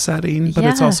upsetting, but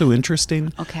it's also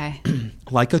interesting. Okay.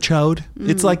 Like a chode.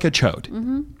 It's like a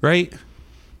chode, right?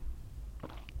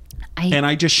 And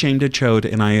I just shamed a chode,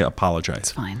 and I apologize.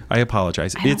 It's fine. I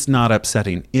apologize. It's not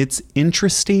upsetting. It's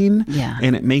interesting,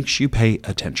 and it makes you pay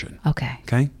attention. Okay.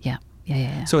 Yeah.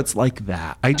 So it's like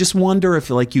that. I just wonder if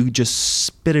like you just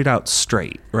spit it out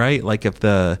straight, right? Like if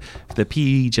the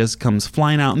pee just comes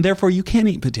flying out, and therefore you can't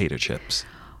eat potato chips.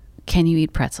 Can you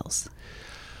eat pretzels?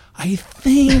 I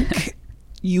think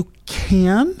you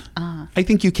can. I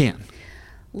think you can.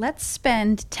 Let's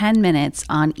spend 10 minutes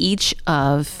on each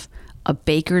of a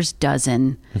baker's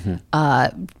dozen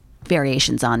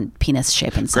variations on penis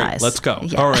shape and size. Great, let's go.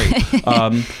 Yeah. All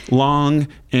right. Long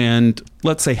and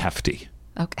let's say hefty.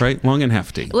 Okay. Right? Long and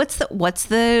hefty. What's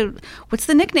the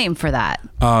nickname for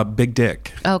that? Big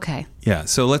dick. Okay. Yeah.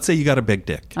 So let's say you got a big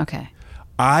dick. Okay.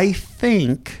 I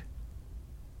think,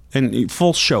 and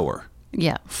full shower.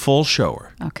 Yeah. Full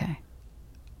shower. Okay.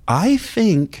 I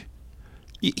think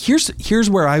here's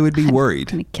where I would be worried.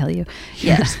 I'm gonna kill you.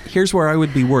 Yeah. Here's where I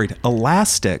would be worried.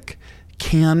 Elastic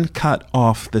can cut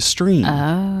off the stream.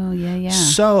 Oh, yeah.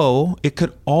 So it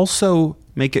could also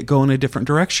make it go in a different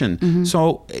direction.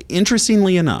 So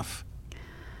interestingly enough,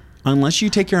 unless you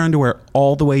take your underwear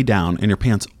all the way down and your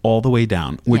pants all the way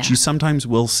down, which you sometimes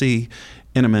will see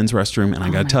in a men's restroom, and I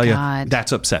gotta tell you,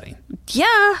 that's upsetting.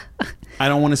 Yeah. I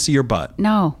don't want to see your butt.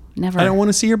 No, never. I don't want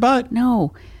to see your butt.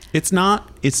 No. It's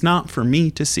not for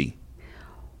me to see.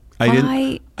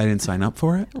 I didn't sign up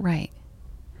for it. Right.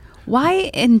 Why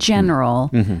in general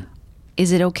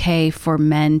is it okay for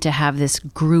men to have this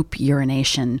group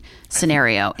urination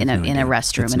scenario in a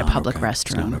restroom, in a public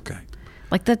restroom? It's not okay.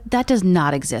 Like that does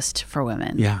not exist for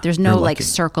women. Yeah. There's no like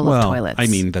circle of toilets. I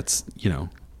mean, that's,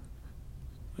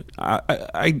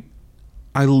 I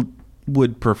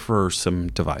would prefer some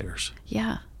dividers.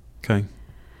 Yeah. Okay.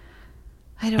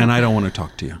 I don't want to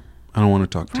talk to you. I don't want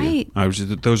to talk to you.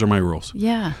 Those are my rules.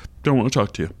 Yeah. Don't want to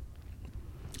talk to you.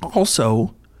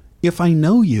 Also, if I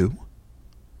know you,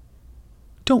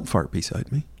 don't fart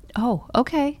beside me. Oh,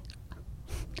 okay.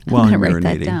 while I'm I'm gonna write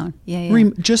that urinating. down.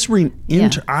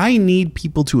 Yeah. I need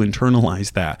people to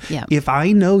internalize that. Yeah. If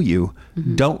I know you,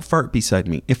 don't fart beside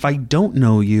me. If I don't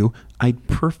know you, I'd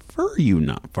prefer you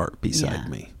not fart beside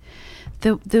me.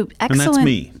 The excellent, And that's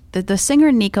me. The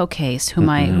singer Nico Case,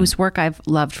 whose work I've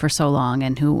loved for so long,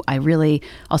 and who I really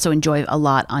also enjoy a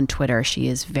lot on Twitter. She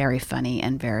is very funny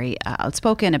and very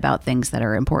outspoken about things that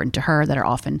are important to her, that are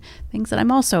often things that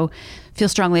I'm also feel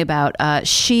strongly about.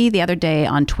 She the other day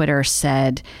on Twitter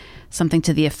said something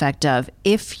to the effect of,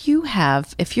 if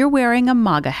you're wearing a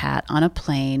MAGA hat on a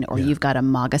plane, or you've got a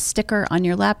MAGA sticker on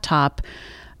your laptop,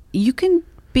 you can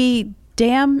be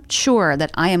damn sure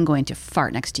that I am going to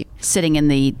fart next to you, sitting in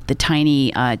the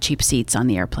tiny cheap seats on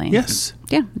the airplane. Yes.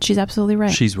 Yeah, she's absolutely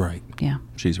right. She's right. Yeah.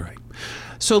 She's right.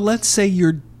 So let's say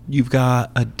you've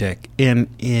got a dick and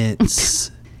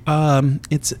it's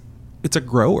it's a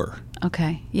grower.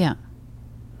 Okay. Yeah.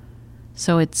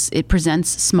 So it presents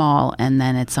small, and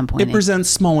then at some point It presents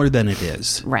smaller than it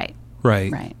is. Right.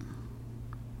 Right. Right.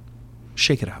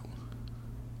 Shake it out.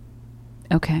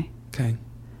 Okay. Okay.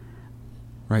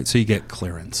 Right. So you get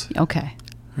clearance. Okay.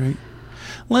 Right.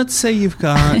 Let's say you've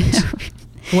got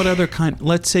what other kind?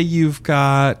 Let's say you've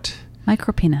got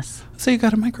Micropenis. Let's say you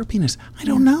got a micropenis. I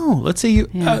don't know. Let's say you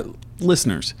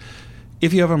listeners,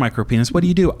 if you have a micropenis, what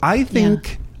do? I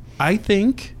think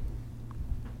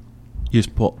you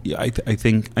just pull. I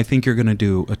think you're going to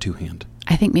do a two-hand.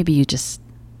 I think maybe you just.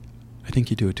 I think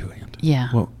you do a two-hand. Yeah.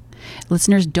 Well,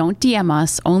 listeners, don't DM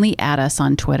us. Only add us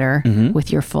on Twitter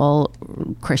with your full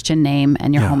Christian name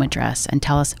and your home address, and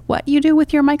tell us what you do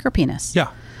with your micropenis.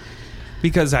 Yeah.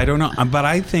 Because I don't know, but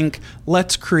I think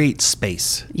let's create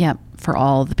space. Yeah, for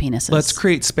all the penises. Let's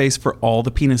create space for all the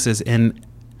penises, and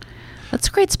let's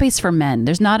create space for men.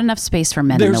 There's not enough space for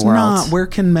men in the world. There's not. Where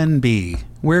can men be?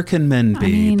 Where can men be? I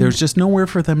mean, there's just nowhere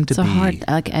for them to be. It's a hard,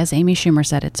 like as Amy Schumer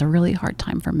said, it's a really hard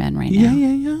time for men right now.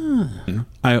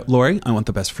 Yeah. Lori, I want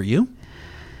the best for you.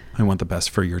 I want the best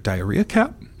for your diarrhea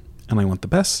cap, and I want the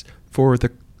best for the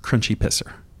crunchy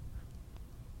pisser.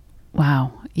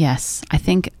 Wow. Yes. I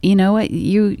think, you know what?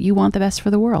 You want the best for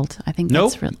the world. I think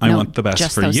that's really... I want the best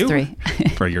just for those you, three.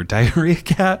 for your diarrhea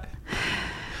cat,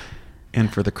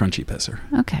 and for the crunchy pisser.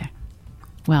 Okay.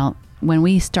 Well, when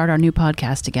we start our new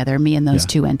podcast together, me and those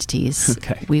two entities,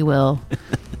 we will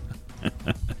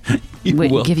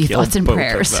give you thoughts and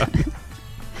prayers. All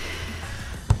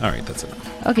right, that's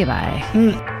enough. Okay,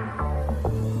 bye.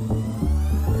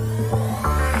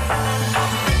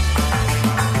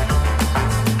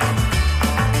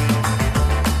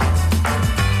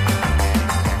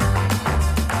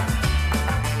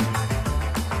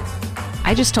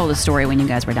 I just told a story when you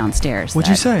guys were downstairs. What'd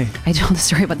you say? I told a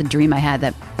story about the dream I had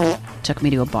that took me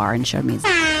to a bar and showed me.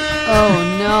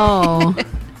 Oh, no.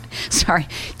 Sorry.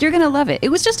 You're going to love it. It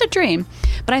was just a dream.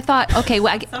 But I thought, okay,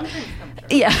 well,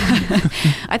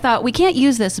 I thought we can't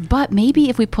use this, but maybe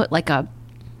if we put like a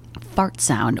fart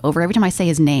sound over every time I say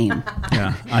his name.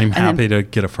 Yeah, I'm happy to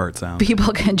get a fart sound.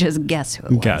 People can just guess who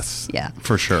it was. Guess. Yeah.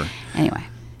 For sure. Anyway.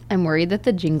 I'm worried that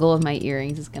the jingle of my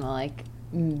earrings is going to like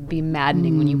be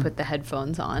maddening when you put the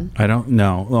headphones on. I don't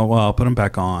know. Well, I'll put them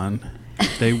back on.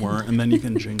 They weren't, and then you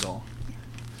can jingle.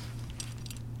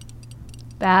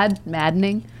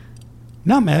 Maddening?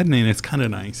 Not maddening. It's kind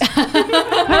of nice. All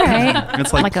right.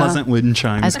 It's like pleasant wind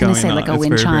chimes. I was going to say like a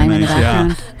wind chime in the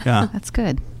background. Yeah. That's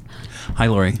good. Hi,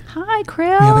 Lori. Hi,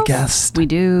 Chris. We have a guest. We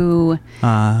do.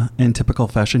 In typical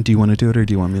fashion, do you want to do it or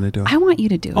do you want me to do it? I want you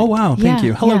to do it. Oh, wow. Thank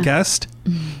you. Hello, guest.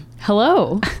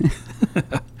 Hello.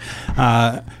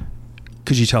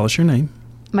 Could you tell us your name?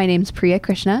 My name's Priya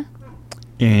Krishna.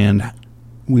 And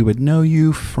we would know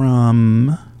you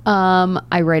from...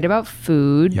 I write about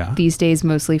food these days,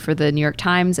 mostly for the New York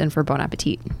Times and for Bon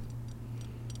Appetit.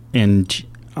 And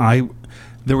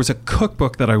there was a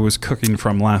cookbook that I was cooking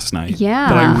from last night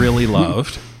that I really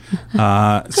loved.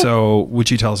 So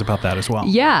would you tell us about that as well?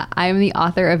 Yeah, I'm the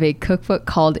author of a cookbook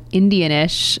called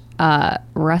Indianish,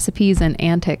 Recipes and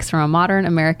Antics from a Modern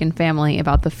American Family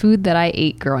about the food that I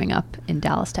ate growing up in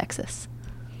Dallas, Texas.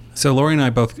 So Lori and I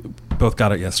both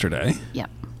got it yesterday. Yep.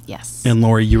 Yes. And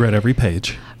Lori, you read every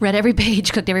page. Read every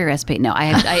page, cooked every recipe. No,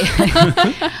 I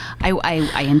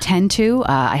intend to.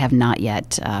 I have not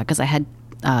yet because I had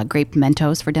grape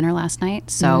Mentos for dinner last night.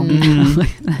 So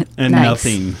and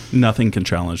nothing can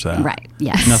challenge that. Right.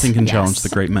 Yes. Nothing can challenge the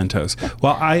grape Mentos.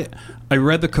 Well, I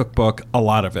read the cookbook, a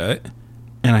lot of it,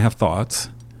 and I have thoughts.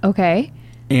 Okay.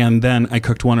 And then I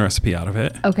cooked one recipe out of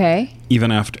it. Okay.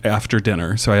 Even after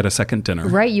dinner. So I had a second dinner.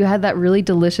 Right. You had that really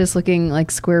delicious looking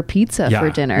like square pizza for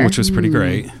dinner. Which was pretty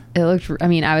great. It looked, I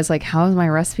mean, I was like, how is my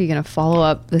recipe going to follow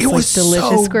up this like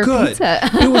delicious square pizza?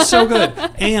 It was so good.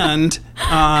 And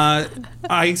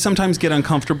I sometimes get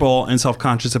uncomfortable and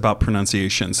self-conscious about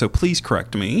pronunciation. So please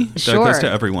correct me. Sure. That goes to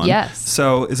everyone. Yes.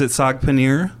 So is it saag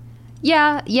paneer?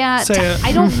 Yeah. Say it.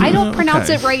 I don't pronounce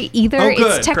it right either. Oh,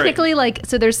 good. It's technically like,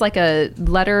 so there's like a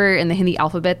letter in the Hindi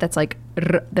alphabet that's like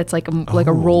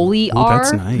a rolly R.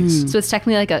 That's nice. So it's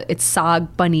technically it's saag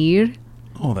paneer.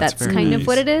 Oh, that's very kind nice. of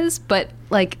what it is. But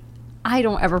like, I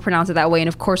don't ever pronounce it that way. And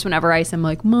of course, whenever I say, I'm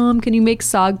like, Mom, can you make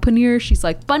saag paneer? She's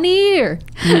like, paneer.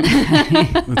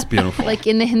 That's beautiful. Like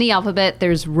in the Hindi alphabet,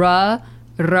 there's ra,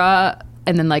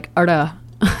 and then like ara.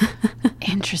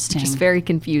 Interesting. It's very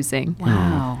confusing.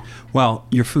 Wow. Well,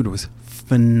 your food was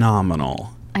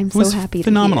phenomenal. I'm It was so happy to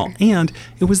phenomenal. hear. And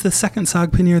it was the second saag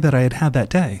paneer that I had that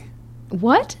day.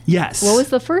 What? Yes. What was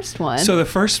the first one? So the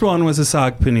first one was a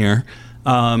saag paneer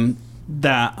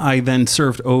that I then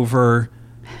served over,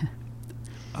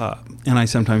 and I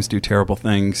sometimes do terrible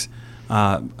things.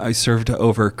 I served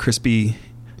over crispy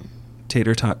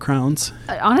tater tot crowns.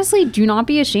 Honestly, do not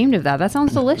be ashamed of that. That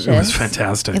sounds delicious. It was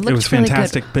fantastic. It It was looked really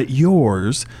fantastic. But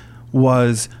yours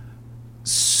was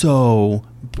so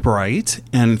bright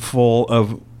and full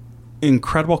of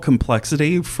incredible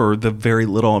complexity for the very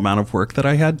little amount of work that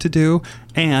I had to do.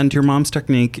 And your mom's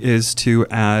technique is to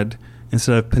add,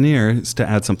 instead of paneer, is to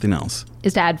add something else.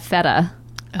 Is to add feta.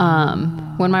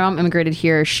 When my mom immigrated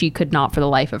here, she could not for the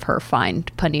life of her find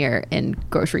paneer in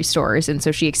grocery stores. And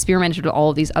so she experimented with all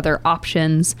of these other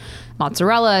options,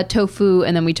 mozzarella, tofu,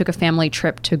 and then we took a family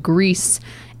trip to Greece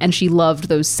and she loved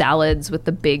those salads with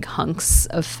the big hunks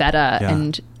of feta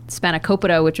and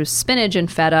spanakopita, which was spinach and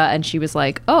feta. And she was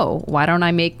like, oh, why don't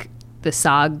I make the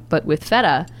saag but with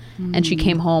feta? And she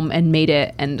came home and made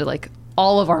it, and like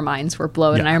all of our minds were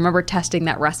blown. And I remember testing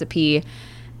that recipe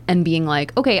and being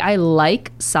like, okay, I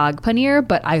like saag paneer,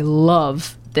 but I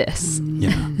love this.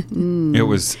 Yeah. It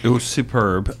was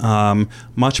superb.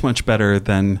 Much better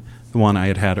than the one I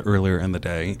had had earlier in the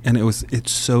day. And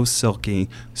it's so silky,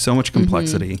 so much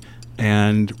complexity,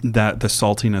 and that the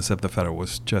saltiness of the feta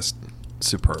was just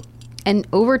superb. And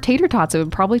over tater tots, it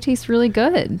would probably taste really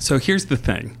good. So here's the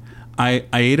thing. I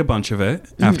ate a bunch of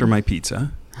it after my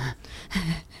pizza.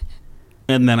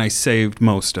 And then I saved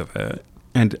most of it.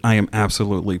 And I am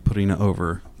absolutely putting it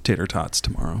over tater tots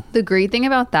tomorrow. The great thing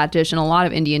about that dish and a lot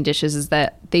of Indian dishes is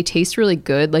that they taste really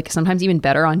good, like sometimes even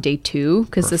better on day 2,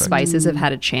 because the spices have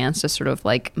had a chance to sort of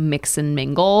like mix and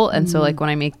mingle. And so like when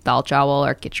I make dal chawal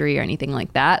or khichdi or anything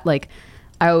like that, like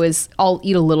I'll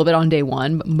eat a little bit on day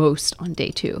 1, but most on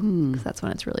day 2, because that's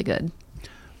when it's really good.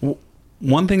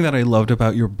 One thing that I loved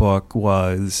about your book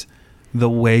was the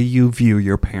way you view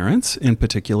your parents, in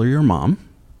particular your mom.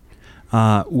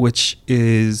 Which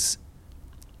is,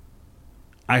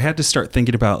 I had to start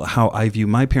thinking about how I view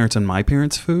my parents and my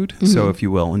parents' food. So if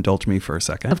you will, indulge me for a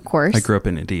second. Of course. I grew up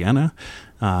in Indiana.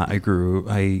 I grew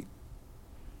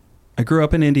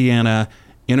up in Indiana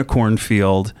in a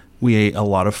cornfield. We ate a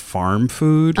lot of farm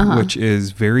food, which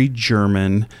is very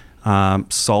German.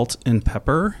 Salt and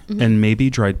pepper and maybe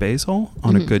dried basil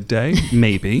on a good day.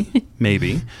 Maybe.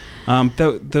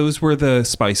 Those were the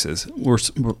spices, were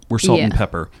salt and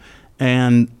pepper.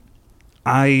 And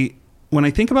when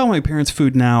I think about my parents'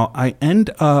 food now, I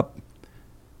end up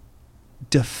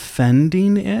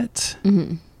defending it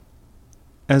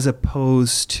as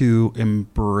opposed to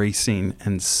embracing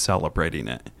and celebrating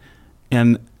it.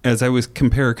 And as I was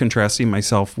contrasting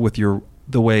myself with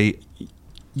the way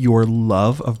your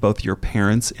love of both your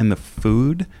parents and the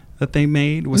food that they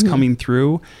made was coming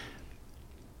through,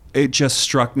 it just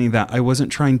struck me that I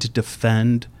wasn't trying to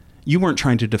defend. You weren't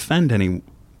trying to defend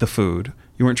the food.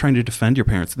 You weren't trying to defend your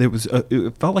parents.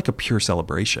 It felt like a pure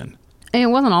celebration. And it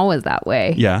wasn't always that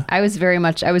way. Yeah. I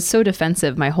was so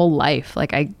defensive my whole life.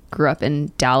 Like I grew up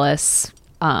in Dallas,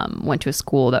 went to a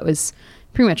school that was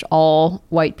pretty much all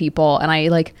white people. And I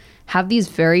like have these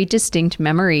very distinct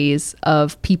memories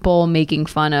of people making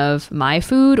fun of my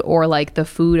food or like the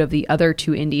food of the other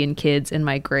 2 Indian kids in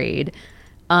my grade.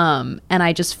 And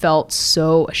I just felt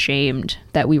so ashamed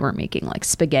that we weren't making like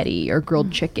spaghetti or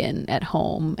grilled chicken at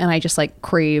home. And I just like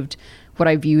craved what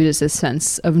I viewed as a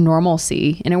sense of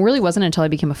normalcy. And it really wasn't until I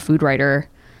became a food writer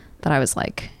that I was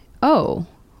like, oh,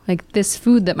 like this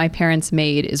food that my parents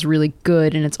made is really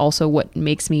good. And it's also what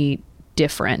makes me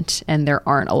different. And there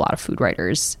aren't a lot of food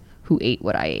writers who ate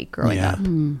what I ate growing up.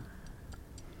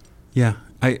 Yeah.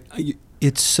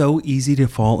 It's so easy to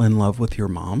fall in love with your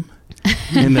mom.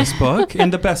 in this book in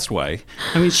the best way.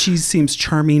 I mean, she seems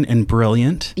charming and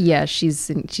brilliant. Yeah, she's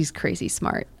crazy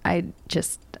smart. I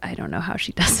don't know how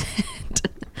she does it.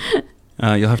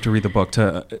 You'll have to read the book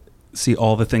to see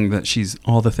all the things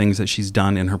that she's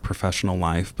done in her professional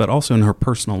life, but also in her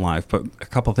personal life. But a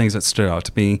couple of things that stood out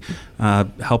to me,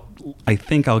 I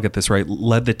think I'll get this right,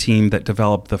 led the team that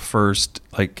developed the first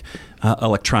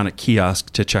electronic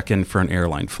kiosk to check in for an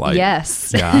airline flight.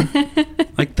 Yes. Yeah.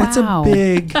 Like, that's Wow. a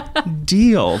big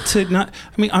deal to not,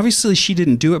 I mean, obviously she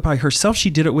didn't do it by herself. She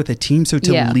did it with a team. So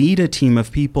to lead a team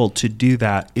of people to do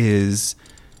that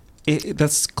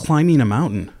that's climbing a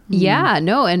mountain. Yeah,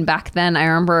 no. And back then, I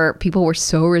remember people were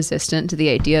so resistant to the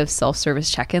idea of self-service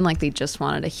check-in. Like, they just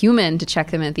wanted a human to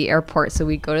check them at the airport. So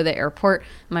we'd go to the airport.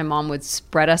 My mom would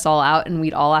spread us all out, and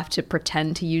we'd all have to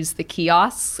pretend to use the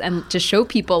kiosks and to show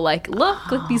people, like, look,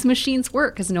 these machines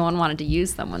work, because no one wanted to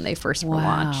use them when they first were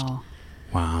launched.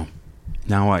 Wow.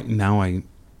 Now I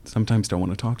sometimes don't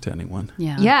want to talk to anyone.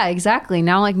 Yeah, exactly.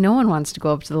 Now, like, no one wants to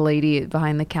go up to the lady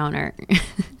behind the counter.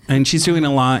 And she's doing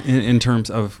a lot in terms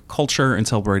of culture and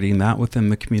celebrating that within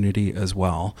the community as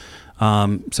well.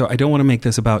 So I don't want to make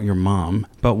this about your mom,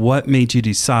 but what made you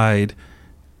decide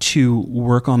to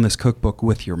work on this cookbook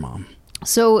with your mom?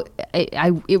 So it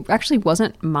actually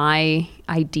wasn't my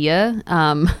idea.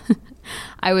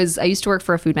 I used to work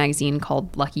for a food magazine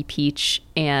called Lucky Peach,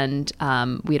 and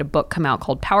we had a book come out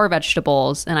called Power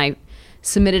Vegetables, and I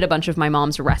submitted a bunch of my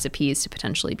mom's recipes to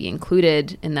potentially be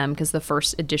included in them, because the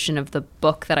first edition of the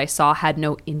book that I saw had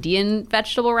no Indian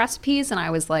vegetable recipes, and I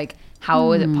was like,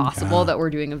 how is it possible that we're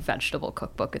doing a vegetable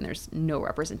cookbook and there's no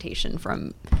representation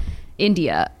from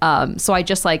India? So I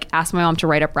just asked my mom to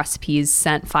write up recipes,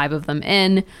 sent 5 of them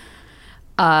in.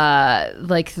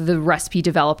 The recipe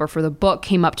developer for the book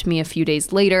came up to me a few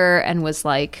days later and was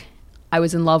like, I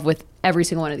was in love with every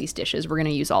single one of these dishes. We're going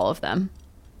to use all of them.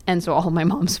 And so all of my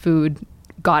mom's food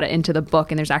got it into the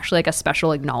book. And there's actually a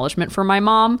special acknowledgement for my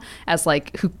mom as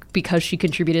because she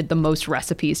contributed the most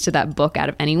recipes to that book out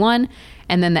of anyone.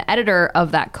 And then the editor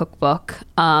of that cookbook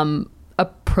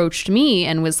approached me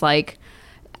and was like,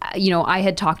 I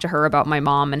had talked to her about my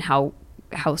mom and how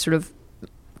sort of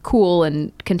cool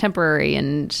and contemporary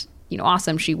and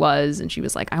awesome she was, and she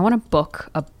was like, I want a book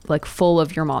full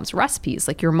of your mom's recipes.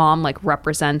 Like, your mom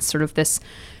represents sort of this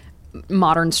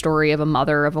modern story of a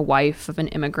mother, of a wife, of an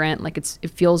immigrant. It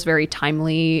feels very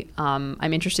timely.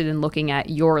 I'm interested in looking at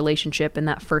your relationship and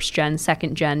that first gen,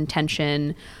 second gen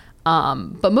tension.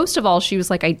 But most of all, she was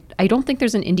like, I don't think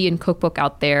there's an Indian cookbook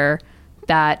out there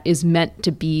that is meant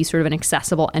to be sort of an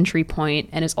accessible entry point,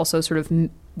 and is also sort of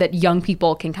that young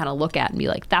people can kind of look at and be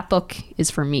like, that book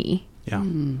is for me. Yeah.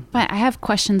 But I have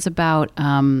questions about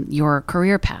your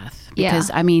career path. Because,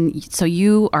 Yeah. I mean, so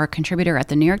you are a contributor at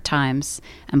the New York Times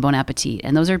and Bon Appetit,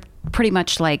 and those are pretty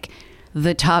much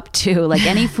the top 2.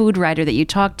 Any food writer that you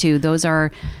talk to, those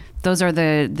are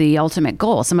the ultimate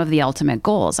goal, some of the ultimate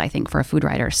goals, I think, for a food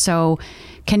writer. So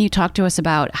can you talk to us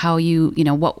about how you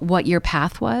what your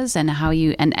path was, and how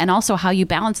you, and also how you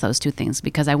balance those 2 things?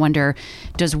 Because I wonder,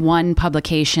 does one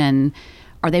publication,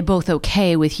 are they both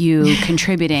okay with you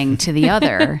contributing to the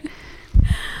other?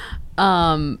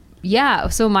 Yeah.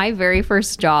 So my very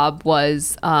first job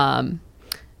was,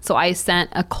 so I sent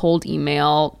a cold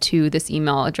email to this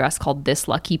email address called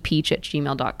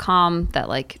thisluckypeach@gmail.com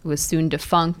that was soon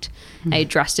defunct. I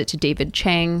addressed it to David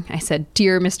Chang. I said,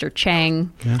 "Dear Mr.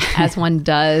 Chang," as one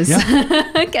does,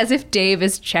 as if Dave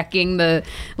is checking the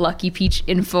Lucky Peach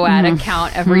info ad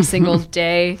account every single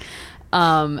day.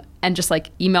 And just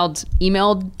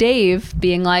emailed Dave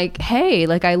being like, hey,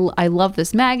 I love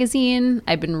this magazine.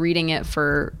 I've been reading it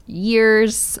for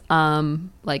years. Are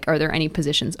there any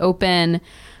positions open?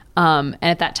 And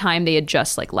at that time they had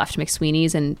just left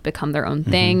McSweeney's and become their own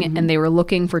thing. And they were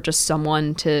looking for just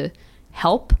someone to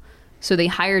help. So they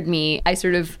hired me. I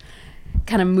sort of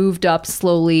kind of moved up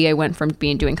slowly. I went from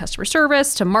doing customer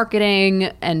service to marketing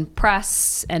and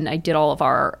press, and I did all of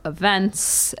our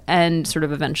events, and sort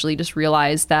of eventually just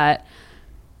realized that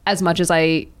as much as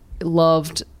I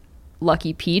loved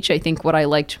Lucky Peach, I think what I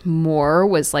liked more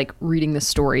was reading the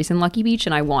stories in Lucky Peach,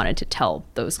 and I wanted to tell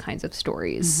those kinds of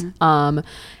stories. And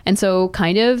so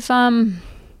kind of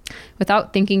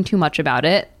without thinking too much about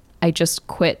it, I just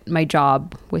quit my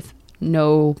job with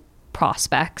no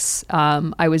prospects.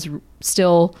 I was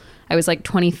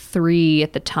 23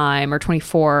 at the time, or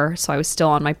 24. So I was still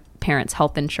on my parents'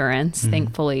 health insurance,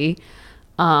 thankfully.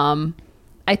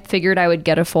 I figured I would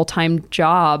get a full-time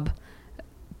job,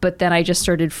 but then I just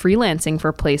started freelancing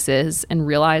for places and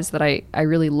realized that I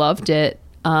really loved it.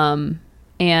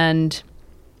 And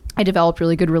I developed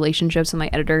really good relationships with my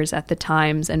editors at the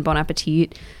Times and Bon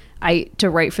Appetit. to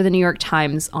write for the New York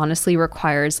Times honestly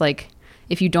requires, like,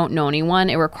 if you don't know anyone,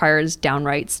 it requires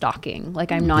downright stalking.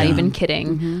 Like, I'm not even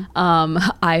kidding.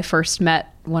 I first met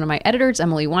one of my editors,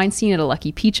 Emily Weinstein, at a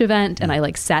Lucky Peach event, and I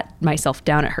like sat myself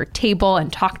down at her table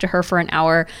and talked to her for an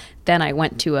hour. Then I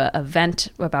went to an event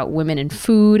about women in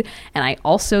food, and I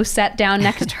also sat down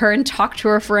next to her and talked to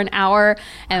her for an hour.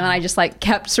 And then I just like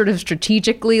kept sort of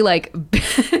strategically like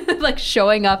like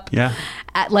showing up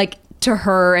at like to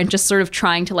her and just sort of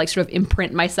trying to like sort of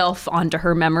imprint myself onto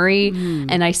her memory.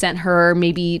 And I sent her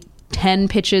maybe 10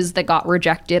 pitches that got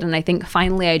rejected, and I think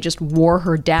finally I just wore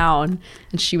her down,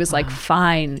 and she was like,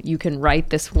 fine, you can write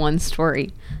this one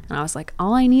story. And I was like,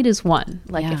 all I need is one.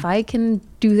 Like, if I can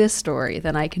do this story,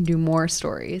 then I can do more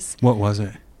stories. What was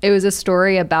it? It was a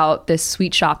story about this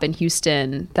sweet shop in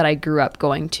Houston that I grew up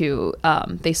going to.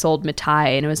 They sold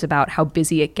mithai, and it was about how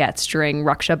busy it gets during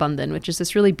Raksha Bandhan, which is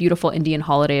this really beautiful Indian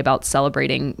holiday about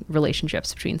celebrating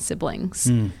relationships between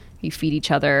siblings. You feed each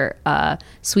other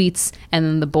sweets, and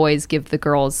then the boys give the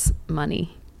girls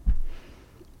money.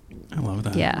 I love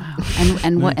that. Yeah. Wow.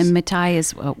 And nice. What? And mithai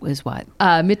is what?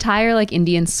 Mithai are like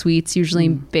Indian sweets, usually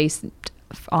based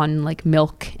on like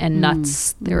milk and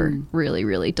nuts. They're really,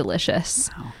 really delicious.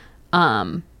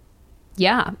 Wow.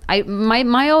 Yeah.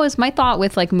 My thought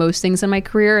with like most things in my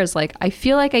career is like, I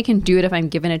feel like I can do it if I'm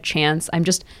given a chance.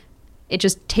 It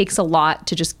just takes a lot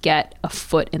to just get a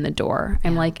foot in the door.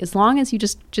 I'm like, as long as you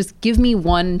just give me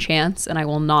one chance, and I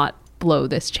will not blow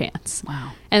this chance.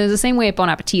 Wow. And it's the same way at Bon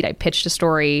Appetit. I pitched a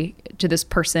story to this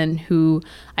person who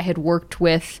I had worked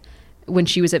with when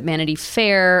she was at Vanity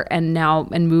Fair and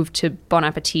moved to Bon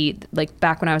Appetit, like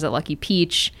back when I was at Lucky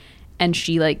Peach. And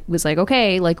she like was like,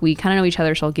 okay, like we kind of know each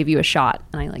other, so I'll give you a shot.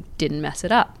 And I like didn't mess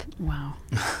it up. Wow.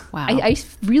 Wow. I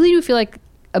really do feel like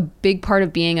a big part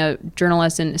of being a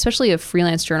journalist, and especially a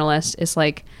freelance journalist, is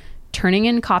like turning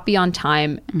in copy on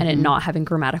time and it not having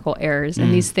grammatical errors.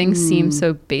 And these things seem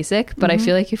so basic, but I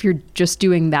feel like if you're just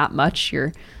doing that much,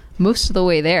 you're most of the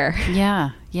way there.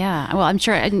 Yeah. Yeah. Well, I'm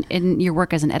sure in your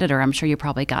work as an editor, I'm sure you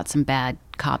probably got some bad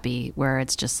copy where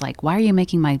it's just like, why are you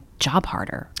making my job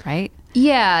harder? Right.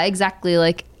 Yeah, exactly.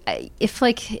 Like if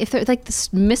they're like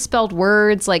this misspelled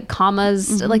words, like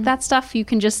commas, like that stuff, you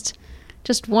can just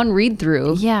one read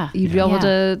through. Yeah. You'd be able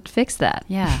to fix that.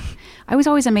 Yeah. I was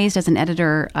always amazed as an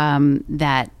editor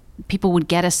that people would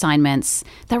get assignments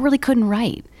that really couldn't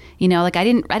write. You know, like I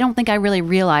don't think I really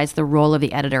realized the role of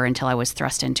the editor until I was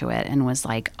thrust into it and was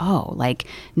like, oh, like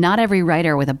not every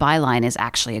writer with a byline is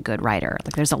actually a good writer.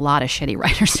 Like there's a lot of shitty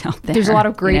writers out there. There's a lot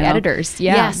of great editors.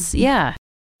 Yeah. Yes. Yeah.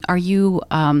 Are you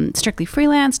strictly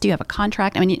freelance? Do you have a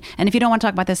contract? I mean, and if you don't want to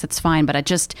talk about this, it's fine. But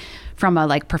just from a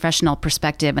like professional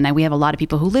perspective, and we have a lot of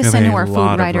people who listen who are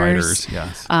food writers.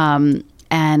 Yes.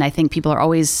 And I think people are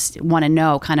always want to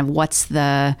know kind of what's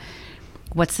the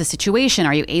situation.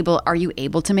 Are you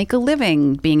able to make a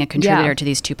living being a contributor to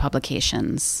these two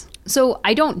publications? So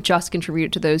I don't just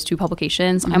contribute to those two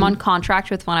publications. I'm on contract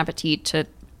with Bon Appetit to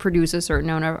produce a certain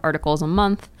amount of articles a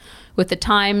month. With the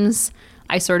Times,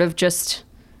 I sort of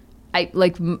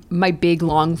my big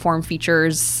long form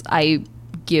features I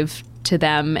give to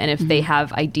them, and if they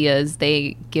have ideas,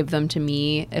 they give them to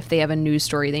me. If they have a news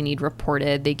story they need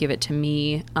reported, they give it to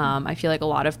me. I feel like a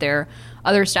lot of their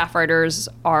other staff writers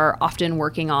are often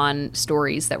working on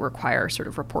stories that require sort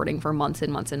of reporting for months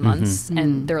and months and months,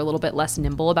 and they're a little bit less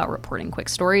nimble about reporting quick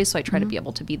stories, so I try to be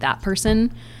able to be that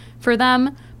person for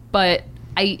them. But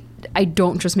I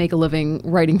don't just make a living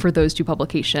writing for those two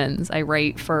publications. I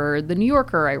write for The New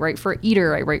Yorker, I write for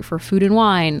Eater, I write for Food and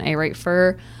Wine, I write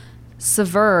for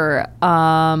Saveur.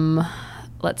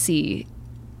 Let's see.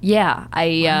 Yeah,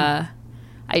 I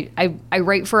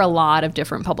write for a lot of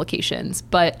different publications,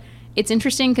 but it's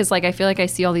interesting because like I feel like I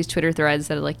see all these Twitter threads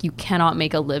that are like, you cannot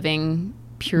make a living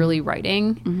purely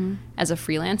writing as a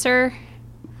freelancer.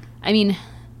 I mean,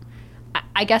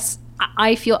 I guess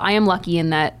I feel I am lucky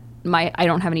in that I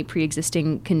don't have any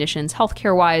pre-existing conditions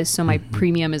healthcare wise, so my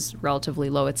premium is relatively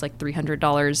low. It's like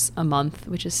 $300 a month,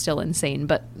 which is still insane,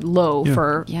 but low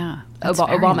for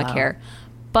Obamacare.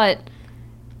 But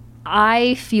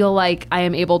I feel like I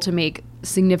am able to make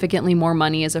significantly more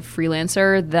money as a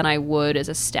freelancer than I would as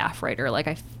a staff writer. Like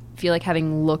I feel like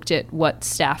having looked at what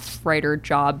staff writer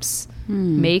jobs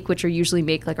make, which are usually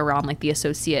make like around like the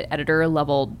associate editor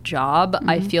level job,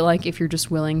 I feel like if you're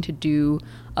just willing to do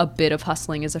a bit of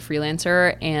hustling as a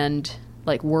freelancer and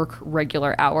like work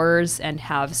regular hours and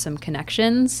have some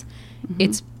connections,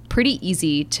 it's pretty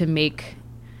easy to make.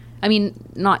 I mean,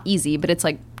 not easy, but it's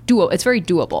like it's very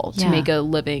doable to make a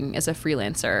living as a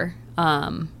freelancer.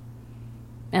 And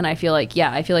I feel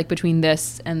like between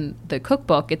this and the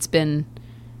cookbook, it's been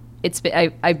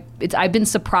I've been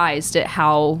surprised at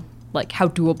how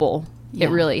doable it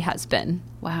really has been.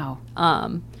 Wow.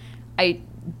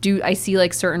 I see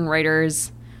like certain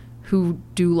writers who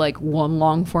do like one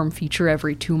long form feature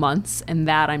every 2 months, and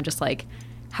that I'm just like,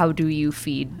 how do you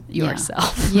feed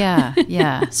yourself?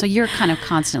 Yeah. So you're kind of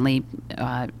constantly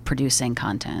producing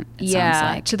content. It sounds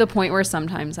like. To the point where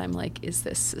sometimes I'm like, is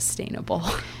this sustainable?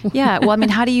 Yeah. Well, I mean,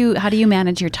 how do you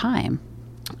manage your time?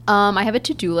 I have a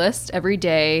to-do list every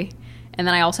day, and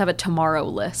then I also have a tomorrow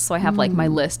list. So I have like my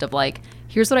list of like,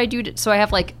 here's what I do. So I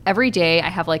have like every day I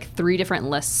have like 3 different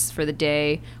lists for the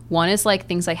day. One is like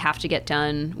things I have to get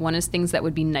done. One is things that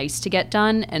would be nice to get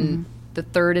done, and the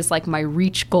third is like my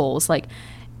reach goals, like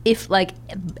if like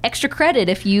extra credit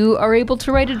if you are able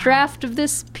to write a draft of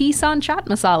this piece on chaat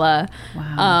masala.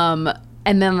 Wow.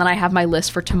 And then I have my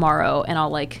list for tomorrow, and I'll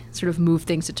like sort of move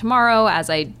things to tomorrow as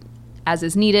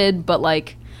is needed. But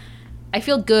like, I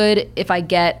feel good if I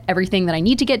get everything that I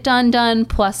need to get done,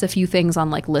 plus a few things on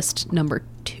like list number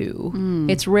 2.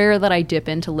 It's rare that I dip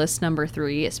into list number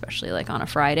 3, especially like on a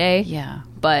Friday. Yeah.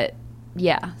 But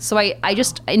yeah, so I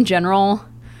just, in general,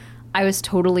 I was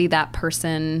totally that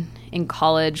person in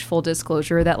college, full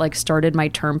disclosure, that like started my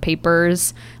term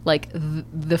papers like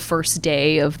the first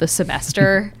day of the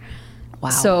semester. Wow.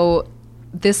 So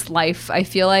this life, I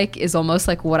feel like, is almost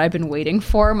like what I've been waiting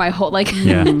for my whole like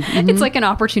it's like an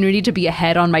opportunity to be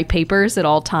ahead on my papers at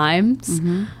all times.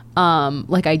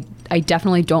 Like I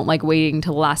definitely don't like waiting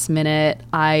till the last minute.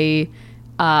 I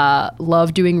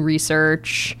love doing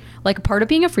research. Like, a part of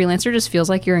being a freelancer just feels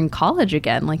like you're in college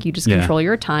again. Like, you just control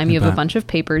your time. You have a bunch of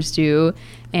papers due,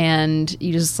 and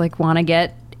you just like want to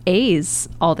get A's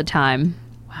all the time.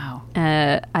 Wow.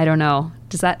 I don't know.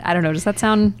 Does that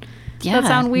sound? Yeah. Does that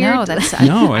sound weird? No, that's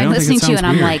No, I I'm don't listening think it to you, and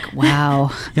sounds I'm weird. like,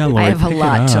 wow. Yeah, Lori, I have a pick it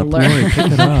lot to up. learn. Lori,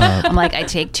 pick it up. I'm like, I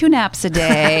take 2 naps a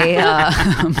day,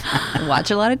 watch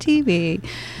a lot of TV.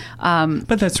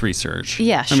 But that's research.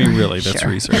 Yeah, I mean, sure, really, that's sure.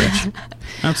 research.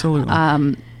 Absolutely.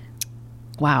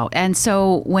 Wow. And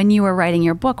so when you were writing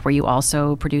your book, were you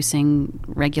also producing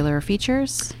regular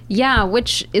features? Yeah,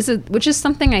 which is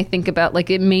something I think about.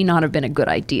 Like, it may not have been a good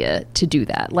idea to do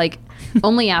that. Like,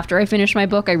 only after I finished my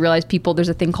book, I realized there's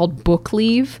a thing called book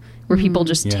leave, where people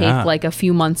just take like a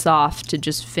few months off to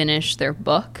just finish their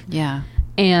book. Yeah.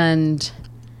 And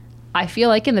I feel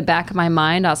like in the back of my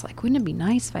mind, I was like, wouldn't it be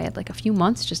nice if I had like a few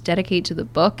months just dedicate to the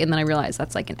book? And then I realized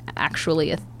that's like actually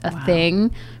a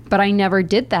thing, but I never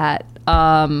did that.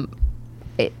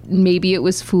 Maybe it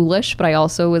was foolish, but I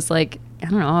also was like, I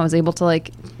don't know, I was able to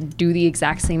like do the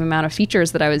exact same amount of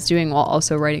features that I was doing while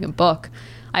also writing a book.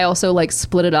 I also like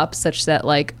split it up such that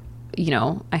like, you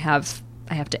know, I have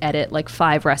to edit like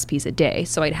 5 recipes a day.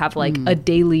 So I'd have like a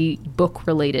daily book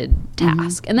related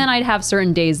task. And then I'd have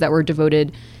certain days that were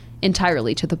devoted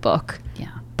entirely to the book.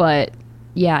 Yeah. But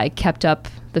yeah, I kept up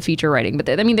the feature writing. But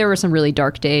I mean, there were some really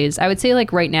dark days. I would say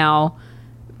like right now,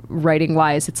 writing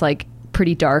wise, it's like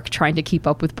pretty dark trying to keep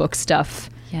up with book stuff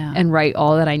and write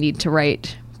all that I need to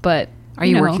write. But are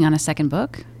you working on a second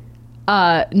book?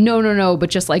 No, but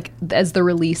just like as the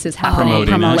release is happening,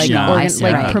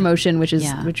 promotion,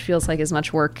 which feels like as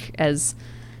much work as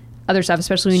other stuff,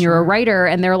 especially when you're a writer.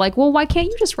 And they're like, well, why can't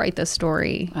you just write this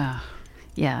story?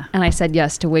 Yeah. And I said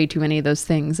yes to way too many of those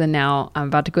things. And now I'm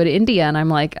about to go to India, and I'm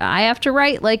like, I have to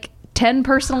write like 10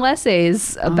 personal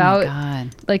essays about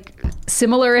like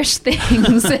similar-ish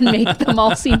things and make them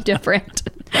all seem different.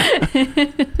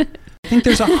 I think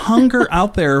there's a hunger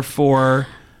out there for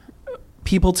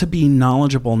people to be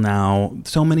knowledgeable now.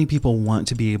 So many people want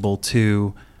to be able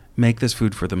to make this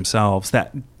food for themselves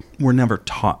that were never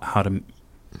taught how to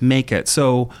make it.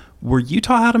 So were you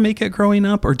taught how to make it growing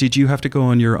up, or did you have to go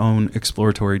on your own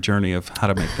exploratory journey of how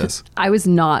to make this? I was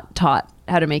not taught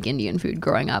how to make Indian food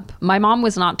growing up. My mom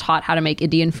was not taught how to make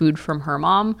Indian food from her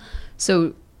mom.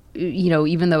 So, you know,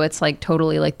 even though it's like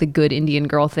totally like the good Indian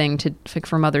girl thing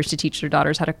for mothers to teach their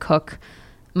daughters how to cook,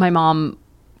 my mom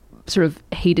sort of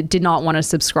did not want to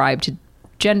subscribe to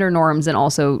gender norms, and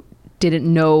also didn't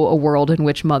know a world in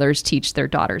which mothers teach their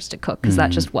daughters to cook, because that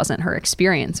just wasn't her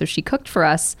experience. So she cooked for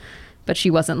us, but she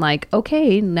wasn't like,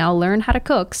 okay, now learn how to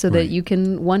cook so that you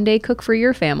can one day cook for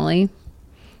your family.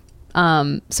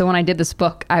 So when I did this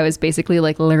book, I was basically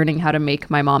like learning how to make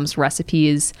my mom's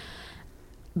recipes,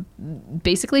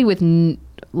 basically with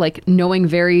like knowing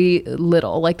very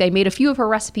little. Like, I made a few of her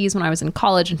recipes when I was in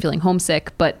college and feeling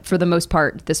homesick, but for the most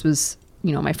part, this was,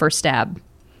 you know, my first stab.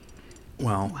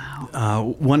 Well,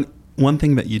 one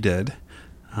thing that you did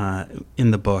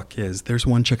in the book is there's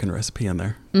one chicken recipe in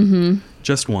there.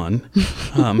 Just one,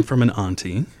 from an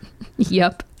auntie.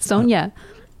 Yep. Sonia.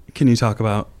 Can you talk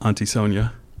about Auntie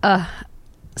Sonia?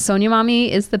 Sonia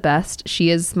Mommy is the best. She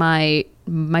is my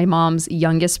mom's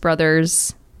youngest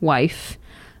brother's wife.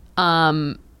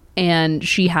 And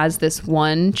she has this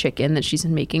one chicken that she's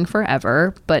been making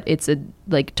forever, but it's a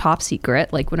like top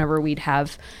secret. Like whenever we'd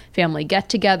have family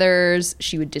get-togethers,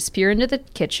 she would disappear into the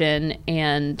kitchen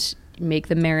and make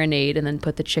the marinade and then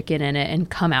put the chicken in it and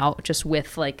come out just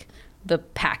with like the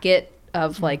packet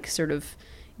of like sort of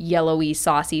yellowy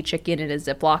saucy chicken in a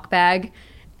Ziploc bag.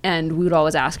 And we would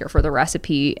always ask her for the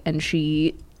recipe, and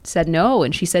she said no,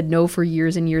 and she said no for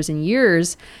years and years and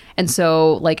years. And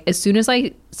so like as soon as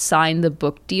I signed the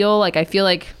book deal, like I feel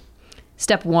like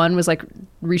step one was like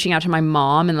reaching out to my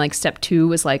mom, and like step two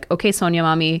was like, okay, Sonia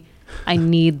Mommy, I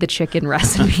need the chicken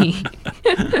recipe.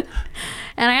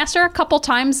 And I asked her a couple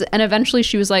times, and eventually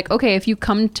she was like, okay, if you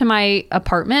come to my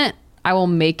apartment, I will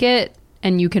make it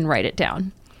and you can write it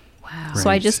down. Wow. So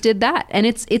I just did that, and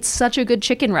it's such a good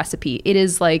chicken recipe. It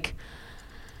is like,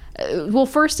 well,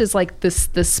 first is like the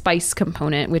spice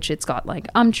component, which it's got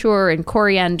like amchur and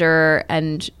coriander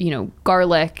and, you know,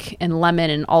 garlic and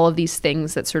lemon and all of these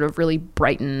things that sort of really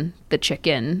brighten the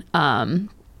chicken.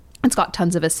 It's got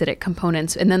tons of acidic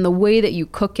components. And then the way that you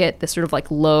cook it, the sort of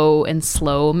like low and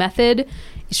slow method,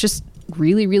 it's just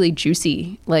really, really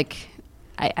juicy. Like,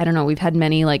 I don't know. We've had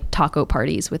many like taco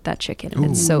parties with that chicken.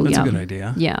 Ooh, it's so that's yum. a good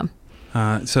idea. Yeah.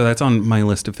 So that's on my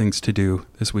list of things to do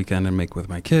this weekend and make with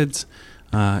my kids.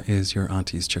 Is your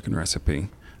auntie's chicken recipe.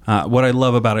 What I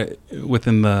love about it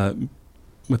within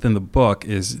the book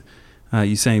is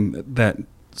you saying that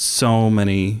so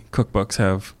many cookbooks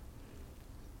have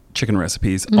chicken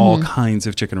recipes, all kinds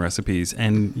of chicken recipes,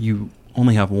 and you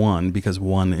only have one because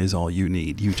one is all you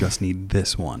need. You just need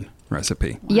this one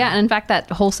recipe. Wow. Yeah, and in fact, that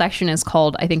whole section is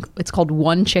called, I think it's called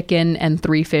 1 Chicken and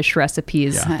 3 Fish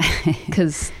Recipes.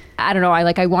 Because I don't know,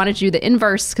 I wanted to do the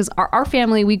inverse, because our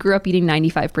family, we grew up eating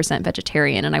 95%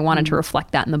 vegetarian, and I wanted to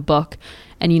reflect that in the book.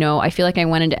 And, you know, I feel like I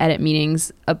went into edit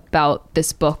meetings about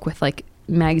this book with like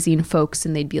magazine folks,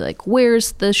 and they'd be like,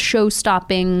 where's the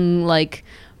show-stopping like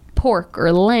pork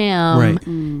or lamb? Right.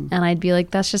 And I'd be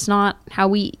like, that's just not how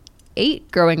we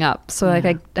ate growing up. So like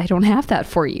I don't have that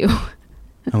for you.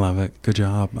 I love it. Good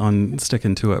job on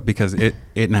sticking to it, because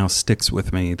it now sticks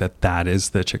with me that is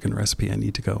the chicken recipe I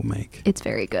need to go make. It's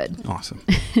very good. Awesome.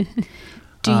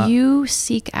 Do you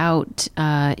seek out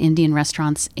Indian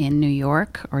restaurants in New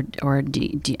York, or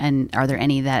and are there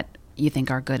any that you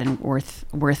think are good and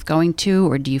worth going to,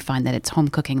 or do you find that it's home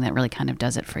cooking that really kind of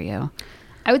does it for you?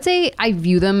 I would say I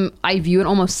view it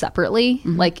almost separately.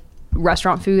 Mm-hmm. Like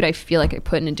restaurant food, I feel like I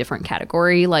put in a different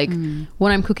category. Like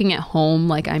when I'm cooking at home,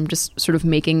 like I'm just sort of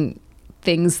making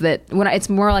things that it's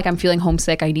more like I'm feeling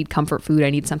homesick. I need comfort food. I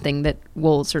need something that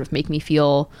will sort of make me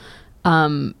feel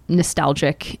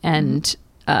nostalgic and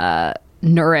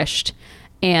nourished.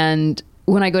 And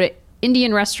when I go to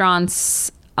Indian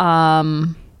restaurants,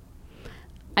 I'm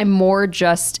more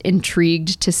just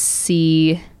intrigued to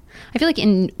see. I feel like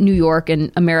in New York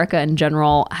and America in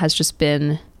general has just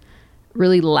been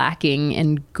really lacking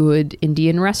in good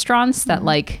Indian restaurants that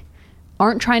like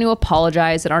aren't trying to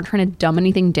apologize, that aren't trying to dumb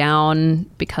anything down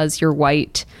because you're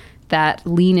white, that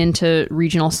lean into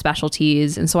regional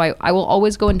specialties. And so I will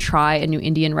always go and try a new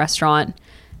Indian restaurant.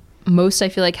 Most I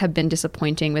feel like have been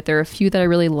disappointing, but there are a few that I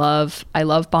really love. I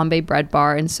love Bombay Bread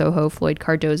Bar in Soho, Floyd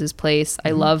Cardoza's place.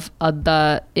 I love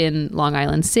Adda in Long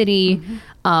Island City.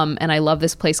 And I love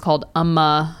this place called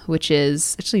Amma, which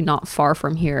is actually not far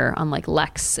from here on like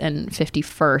Lex and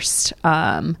 51st.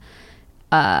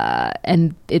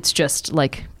 And it's just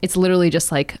like, it's literally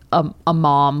just like a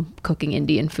mom cooking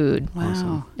Indian food. Wow.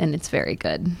 Awesome. And it's very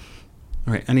good.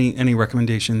 All right. Any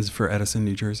recommendations for Edison,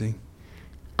 New Jersey?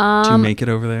 To make it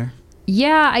over there?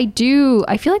 Yeah, I do.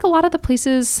 I feel like a lot of the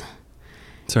places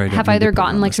have either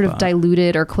gotten like sort of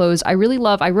diluted or closed. I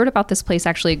wrote about this place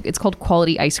actually. It's called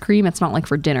Quality Ice Cream. It's not like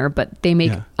for dinner, but they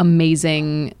make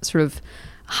amazing sort of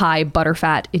high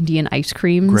butterfat Indian ice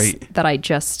creams that I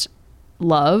just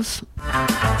love.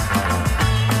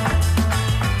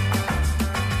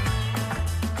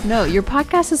 No, your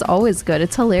podcast is always good.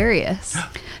 It's hilarious.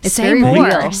 It's Say very more.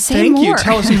 real. Thank you.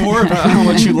 Tell us more about how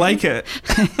much you like it.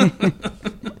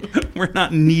 We're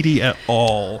not needy at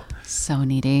all. So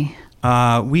needy.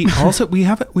 We've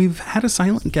had a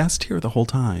silent guest here the whole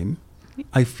time.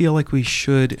 I feel like we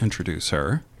should introduce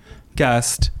her.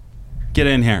 Guest, get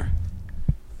in here.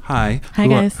 Hi. Hi,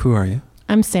 guys. Who are you?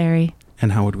 I'm Sari.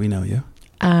 And how would we know you?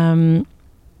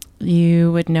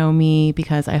 You would know me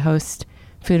because I host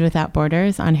Food Without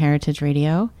Borders on Heritage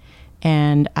Radio.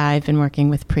 And I've been working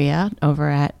with Priya over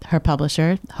at her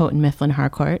publisher, Houghton Mifflin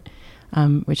Harcourt,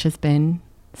 which has been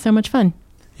so much fun.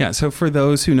 Yeah, so for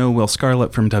those who know Will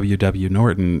Scarlett from WW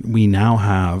Norton, we now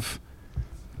have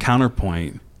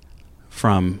Counterpoint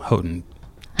from Houghton.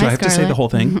 Do Hi, I have to say the whole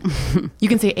thing? You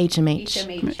can say HMH.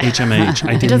 HMH.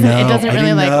 I It didn't know. it doesn't I really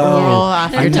didn't like know. roll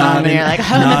off your I'm tongue, and you're nodding. like,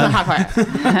 oh, that's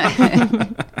the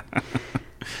hot part.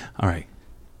 All right.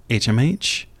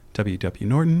 HMH, WW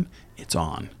Norton, it's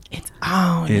on. It's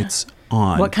on. It's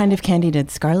on. What kind of candy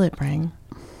did Scarlett bring?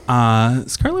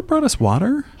 Scarlett brought us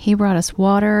water. He brought us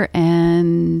water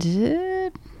and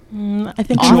I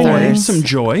think Joy. authors. Some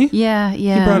joy. yeah.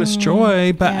 He brought us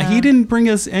joy, but yeah. he didn't bring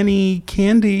us any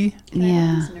candy.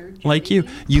 Yeah. Like you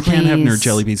can't have Please. nerd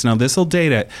jelly beans. Now this will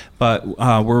date it, but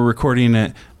we're recording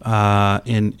it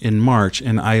in March,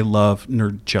 and I love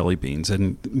nerd jelly beans,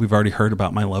 and we've already heard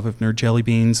about my love of nerd jelly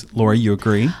beans. Laura, you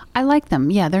agree? I like them.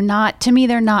 Yeah, they're not. To me,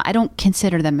 they're not. I don't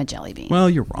consider them a jelly bean.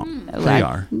 Well, you're wrong. They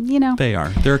are. You know, They are.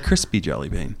 They're a crispy jelly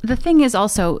bean. the thing is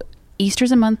also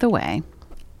Easter's a month away,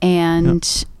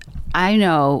 and I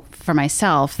know for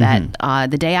myself that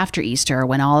the day after Easter,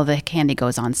 when all of the candy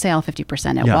goes on sale,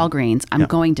 50% at Yeah. Walgreens, I'm Yeah.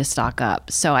 going to stock up.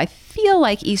 So I feel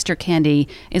like Easter candy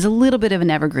is a little bit of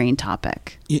an evergreen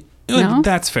topic. No?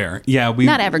 That's fair. Yeah,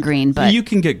 Not evergreen, but- you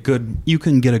can get good. You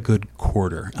can get a good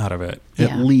quarter out of it, at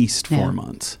Yeah. least 4 Yeah.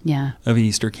 months Yeah. of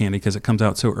Easter candy because it comes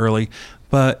out so early.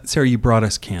 But Sarah, you brought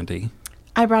us candy.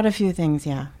 I brought a few things,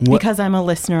 yeah. What- Because I'm a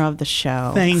listener of the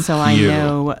show. Thank so I you.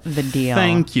 know the deal.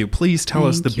 Thank you. Please tell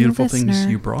us the Thank you, beautiful things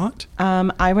listener. you brought.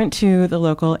 I went to the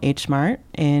local H Mart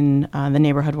in the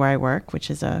neighborhood where I work,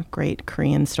 which is a great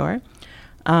Korean store.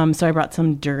 So I brought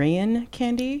some durian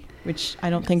candy, which I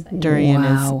don't think durian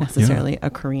Wow. is necessarily a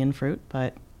Korean fruit,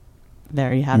 but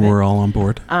there you have We're it. all on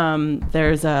board.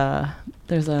 There's a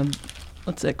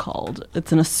what's it called?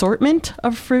 It's an assortment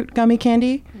of fruit gummy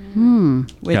candy,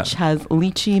 which Yeah. has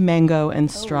lychee, mango, and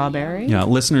strawberry. Yeah,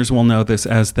 listeners will know this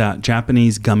as that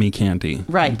Japanese gummy candy,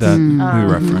 Right. That we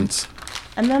reference.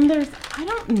 And then I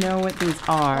don't know what these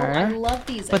are. I love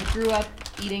these. I grew up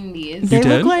eating these. They You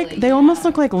did? look like they almost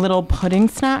look like little pudding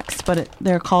snacks, but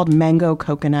they're called mango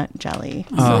coconut jelly.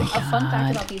 So a fun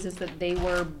fact about these is that they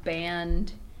were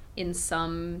banned in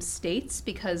some states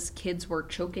because kids were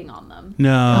choking on them.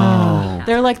 No.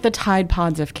 They're like the Tide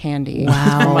Pods of candy,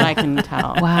 Wow. from what I can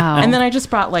tell. Wow. And then I just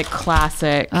brought like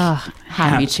classic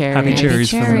Happy Cherries. Happy cherries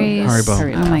Cherries. from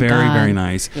Haribo. Oh my very, God. very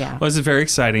nice. Yeah. Well, this is very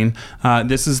exciting.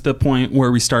 This is the point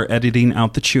where we start editing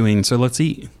out the chewing. So let's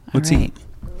eat. Let's right. eat.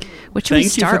 What should we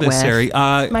Thank you for start this, with?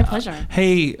 Sarah. My pleasure.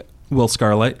 Hey, Will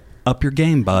Scarlett, up your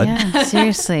game, bud. Yeah,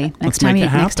 seriously. Let's make it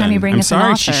happen. Next time you bring I'm us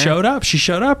sorry, an she author. showed up. She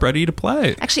showed up ready to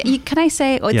play. Actually, can I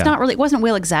say, it's Yeah. not really, it wasn't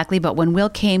Will exactly, but when Will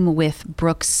came with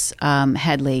Brooks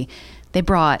Headley, they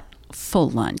brought full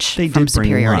lunch They from did bring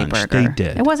Superiority lunch. Burger. They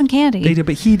did. It wasn't candy. They did,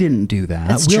 but he didn't do that.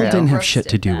 That's Will true. didn't have Brooks shit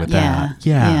to did do that. with Yeah. that.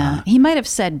 Yeah. He might have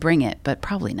said bring it, but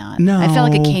probably not. No. I felt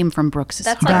like it came from Brooks's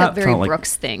That's heart. like That a very felt like-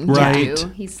 Brooks thing, Right. too.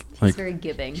 He's Like, very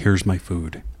giving. Here's my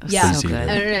food. Yeah. Please So eat good. it.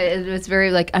 I don't know. It's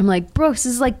very like, I'm like, Brooks,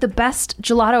 this is like the best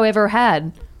gelato I ever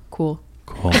had. Cool.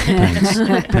 Cool. Thanks.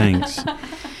 Thanks.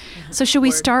 So should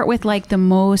we start with like the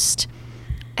most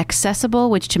accessible,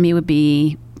 which to me would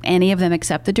be any of them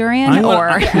except the durian,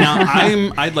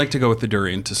 I'd like to go with the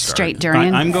durian to start. Straight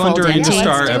durian, I'm going full durian to denti?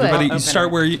 start. Let's do it. Everybody, Open you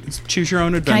start where you choose your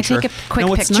own adventure. take a quick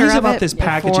now, what's picture nice of about it this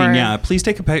packaging? before- Yeah, please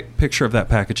take a picture of that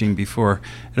packaging before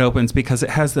it opens because it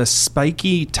has the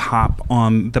spiky top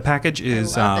on. The package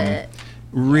is love it.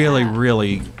 really,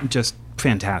 really just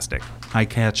fantastic.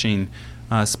 Eye-catching.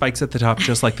 Spikes at the top,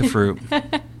 just like the fruit.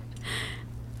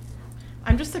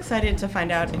 I'm just excited to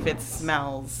find out if it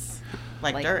smells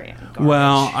like durian.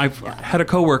 Well, I've had a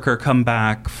coworker come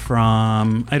back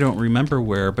from I don't remember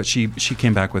where, but she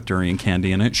came back with durian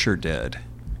candy, and it sure did.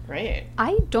 Great.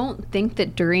 I don't think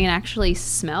that durian actually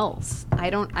smells. I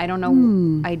don't know. I don't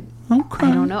know. I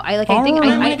All think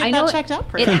right. I'm gonna I get know that checked out.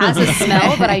 it has a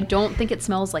smell, but I don't think it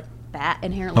smells like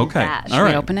inherently Okay. bad. All Should we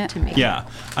right. open it? To me. Yeah,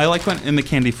 I like when in the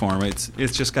candy form. It's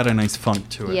just got a nice funk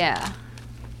to it. Yeah.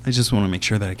 I just want to make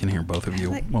sure that I can hear both of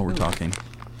you while we're talking.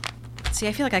 See,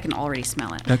 I feel like I can already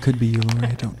smell it. That could be you, Lori.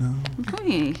 I don't know.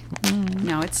 Okay.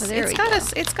 No, it's Oh, there it's we got go.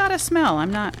 it's got a smell. I'm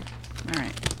not. All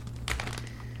right.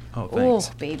 Oh, thanks.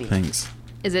 Oh, baby. Thanks.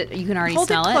 Is it? You can already Hold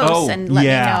it smell it. close. Oh, and let me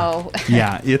yeah. know.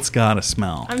 Yeah, it's got a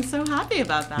smell. I'm so happy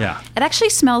about that. Yeah. It actually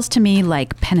smells to me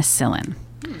like penicillin,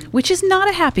 which is not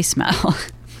a happy smell.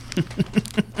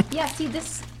 Yeah. See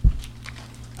this.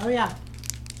 Oh yeah.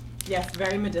 Yes,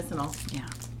 very medicinal. Yeah.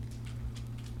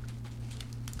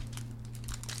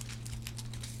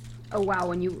 Oh wow!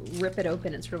 When you rip it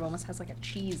open, it sort of almost has like a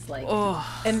cheese like.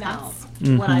 And smell. that's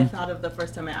what I thought of the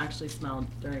first time I actually smelled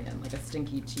durian, like a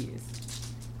stinky cheese.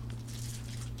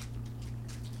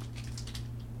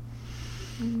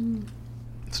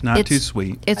 It's not too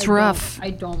sweet. It's rough. I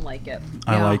don't like it.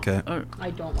 I like it. I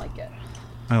don't like it.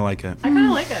 I like it. I kind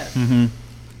of like it. Mm-hmm.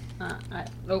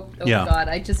 Yeah. God!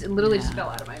 It literally just fell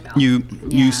out of my mouth.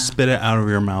 You spit it out of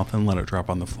your mouth and let it drop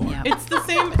on the floor. Yeah. It's the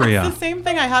same. Priya. It's the same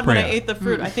thing I had when I Priya. ate the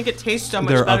fruit. I think it tastes so much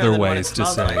There are better other than what it ways to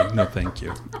smells say like. no, thank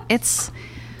you.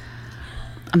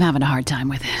 I'm having a hard time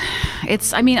with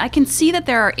it. I mean, I can see that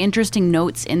there are interesting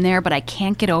notes in there, but I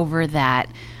can't get over that.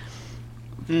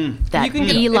 That You can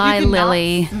get, Eli if you can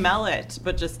Lilly, not smell it,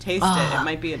 but just taste it. It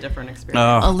might be a different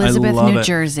experience. Elizabeth, I love New it.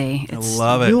 Jersey. I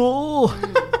love it.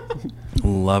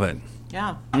 Love it.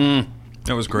 Yeah.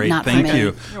 That was great. Not for Thank me.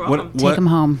 you. You're welcome. Take 'em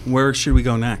home. Where should we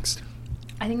go next?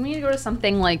 I think we need to go to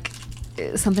something like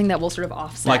something that will sort of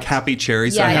offset. Like Happy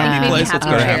Cherries, Yeah, a yeah, happy maybe place. Let's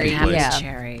go to Happy Happy Cherry. Place. Yeah.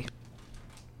 Cherry.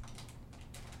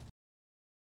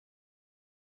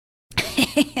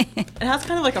 It has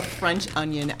kind of like a French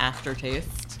onion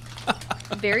aftertaste.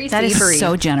 very That savory. is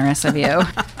so generous of you.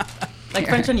 Like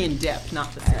French onion dip,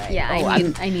 not the same. Yeah,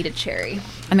 I need a cherry.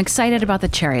 I'm excited about the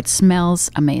cherry. It smells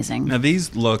amazing. Now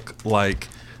these look like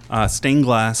stained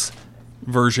glass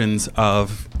versions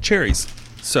of cherries.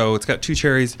 So it's got 2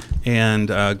 cherries and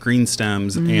green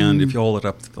stems, and if you hold it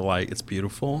up to the light, it's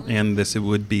beautiful. And it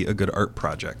would be a good art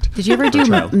project. Did you ever for a do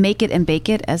child. Make It and Bake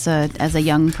It as a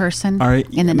young person? All right,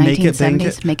 in the Make It,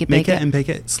 1970s? Make It, Bake It. and Bake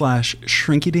It /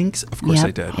 Shrinky Dinks. Of course Yep,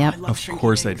 I did. yep. I love Of Shrinky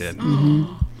course I Dinks. did.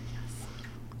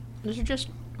 This is just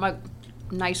like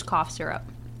nice cough syrup.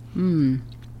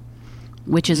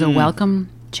 Which is a welcome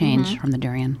change from the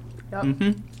durian.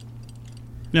 Yep.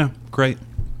 Yeah, great.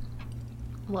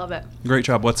 Love it. Great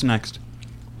job. What's next?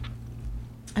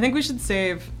 I think we should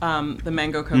save the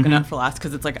mango coconut for last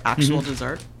because it's like actual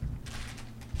dessert.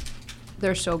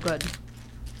 They're so good.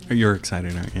 You're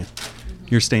excited, aren't you?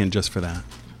 You're staying just for that.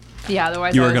 Yeah,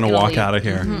 otherwise You I were was going to walk leave. out of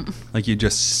here like you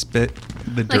just spit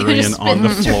the Like I durian just on the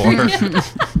spit floor.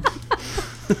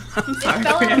 It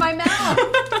fell out of my mouth.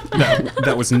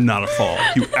 That was not a fall.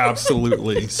 You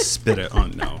absolutely spit it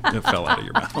on. No, it fell out of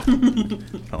your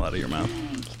mouth. Fell out of your mouth.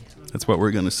 That's what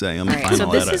we're going to say on the All right,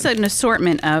 final so this edit. is an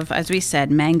assortment of, as we said,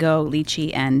 mango,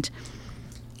 lychee, and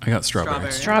I got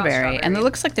strawberry. strawberry. And it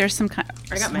looks like there's some kind,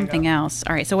 I got something mango. else.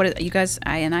 All right, so what is, you guys?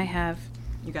 I have.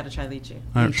 You got to try lychee.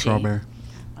 I got lychee. strawberry.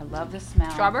 I love the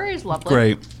smell. Strawberry is lovely.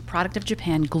 Great. Product of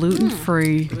Japan, gluten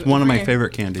free. It's one of my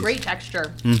favorite candies. Great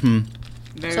texture.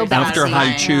 Very So After balanced.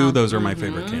 high chew, Yeah. those are my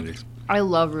favorite candies. I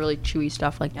love really chewy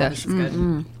stuff like Yeah, this. this is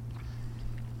good.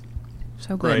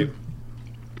 So good. Great.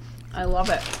 I love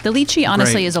it. The lychee,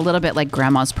 honestly, Great. is a little bit like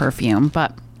grandma's perfume,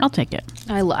 but I'll take it.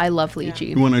 I love lychee.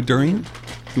 You want a durian?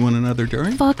 You want another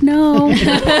durian? Fuck no.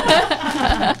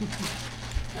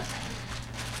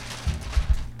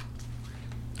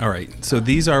 All right. So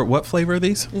these are, what flavor are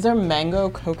these? These are mango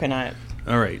coconut.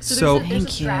 All right. So So, there's a Thank you.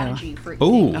 strategy for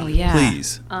oh, eating. Oh, yeah.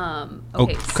 please.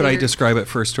 Okay, so could I you're- describe it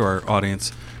first to our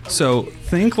audience? So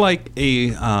think like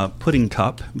a pudding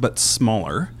cup, but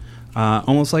smaller.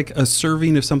 Almost like a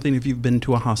serving of something if you've been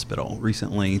to a hospital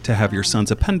recently to have your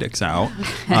son's appendix out.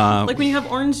 Like when you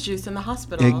have orange juice in the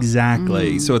hospital.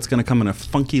 Exactly. So it's going to come in a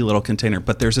funky little container,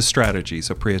 but there's a strategy.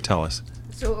 So Priya, tell us.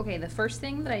 So, okay, the first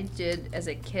thing that I did as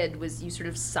a kid was you sort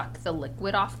of suck the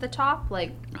liquid off the top. Like,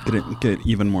 Get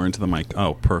even more into the mic.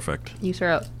 Oh, perfect. you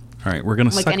sort of, All right, we're going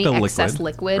to like suck any the excess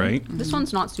liquid. Right? This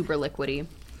one's not super liquidy.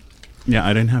 Yeah,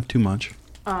 I didn't have too much.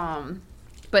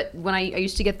 But when I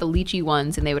used to get the lychee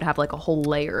ones, and they would have like a whole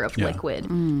layer of Yeah. liquid.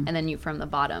 And then you, from the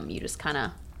bottom, you just kind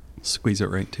of, Squeeze it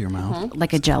right to your mouth.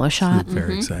 Like a Jello shot.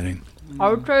 Very exciting. I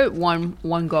would try it one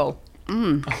go.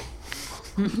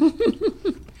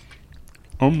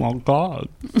 Oh my God.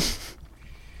 It's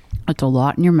a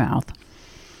lot in your mouth.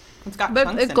 It's got But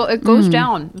chunks it, in it goes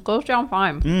down. It goes down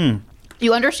fine.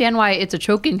 You understand why it's a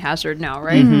choking hazard now,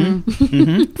 right?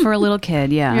 For a little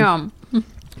kid, yeah. Yeah.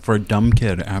 For a dumb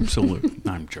kid, absolute.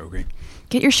 I'm joking.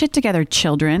 Get your shit together,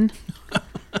 children.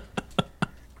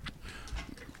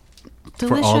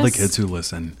 For all the Delicious. kids who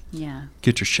listen, Yeah.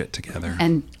 get your shit together.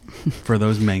 And For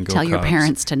those mango tell your cups.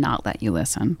 parents to not let you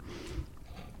listen.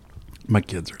 My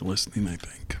kids are listening, I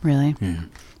think. Really? Yeah.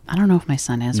 I don't know if my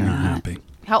son is or They're not. happy.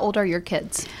 How old are your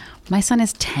kids? My son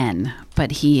is 10,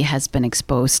 but he has been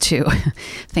exposed to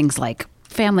things like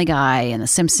Family Guy and The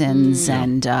Simpsons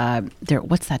and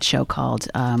what's that show called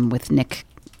with Nick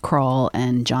Kroll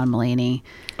and John Mulaney?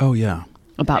 Oh, yeah.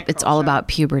 It's all about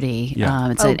puberty.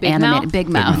 Yeah. It's Oh, an Big animated Mouth? Big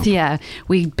Mouth. Mouth. Yeah,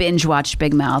 we binge watched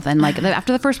Big Mouth, and like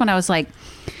after the first one, I was like,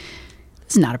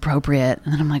 it's not appropriate.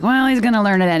 And then I'm like, well, he's going to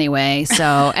learn it anyway.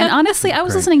 So, and honestly, I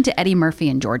was listening to Eddie Murphy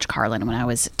and George Carlin when I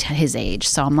was his age.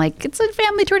 So I'm like, it's a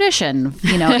family tradition,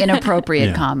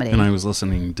 inappropriate comedy. And I was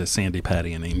listening to Sandy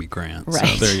Patty and Amy Grant.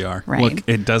 Right. So there you are. Right. Look,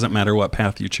 it doesn't matter what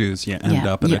path you choose. You end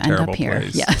up in a terrible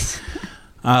place. Yes.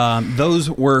 Those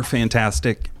were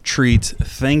fantastic treats.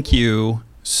 Thank you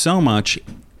so much,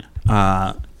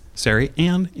 Sari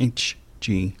and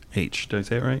HGH. Did I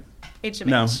say it right? HMH.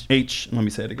 No, let me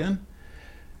say it again.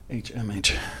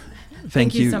 HMH.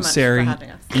 Thank you so much Sari for having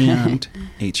us. and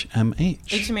HMH.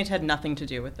 HMH had nothing to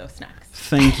do with those snacks.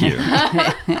 Thank you.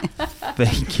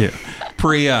 Thank you.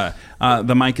 Priya,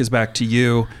 the mic is back to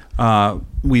you.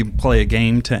 We play a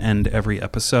game to end every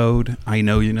episode. I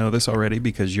know you know this already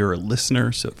because you're a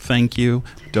listener, so thank you.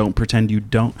 Don't pretend you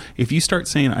don't. If you start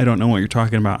saying, I don't know what you're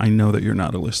talking about, I know that you're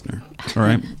not a listener. All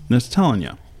right? Just telling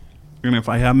you. And if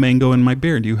I have mango in my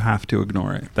beard, you have to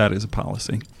ignore it. That is a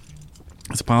policy.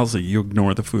 It's a policy. You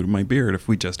ignore the food in my beard if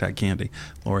we just had candy.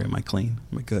 Lori, am I clean?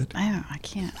 Am I good? I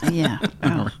can't. Yeah.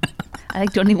 Oh. I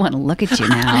don't even want to look at you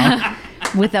now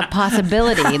with a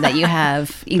possibility that you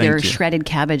have either shredded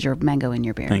cabbage or mango in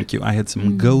your beard. Thank you. I had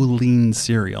some Go Lean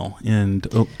cereal and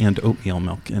oatmeal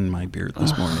milk in my beard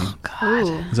this morning.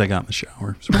 God. As I got in the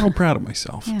shower. So I'm real proud of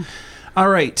myself. Yeah. All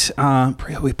right.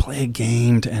 Priya, we play a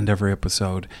game to end every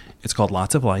episode. It's called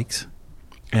Lots of Likes.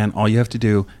 And all you have to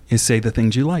do is say the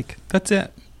things you like. That's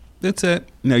it. That's it.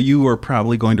 Now, you are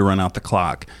probably going to run out the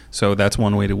clock. So that's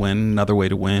one way to win. Another way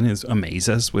to win is amaze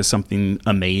us with something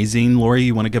amazing. Lori,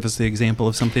 you want to give us the example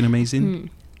of something amazing?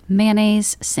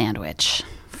 Mayonnaise sandwich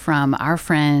from our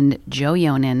friend Joe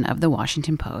Yonan of the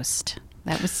Washington Post.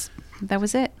 That was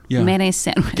it. Yeah. Mayonnaise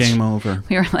sandwich. Game over.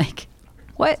 We were like,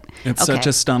 what? It's such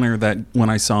a stunner that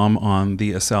when I saw him on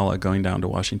the Acela going down to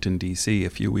Washington, D.C. a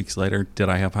few weeks later, did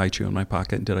I have Haichu in my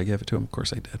pocket? Did I give it to him? Of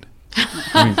course I did.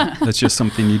 I mean, that's just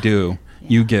something you do. Yeah.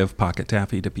 You give pocket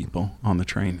taffy to people on the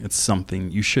train. It's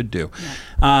something you should do.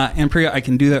 Yeah. And Priya, I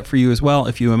can do that for you as well.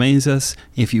 If you amaze us,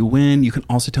 if you win, you can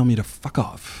also tell me to fuck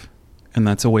off. And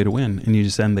that's a way to win. And you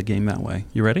just end the game that way.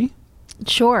 You ready?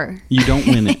 Sure. You don't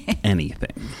win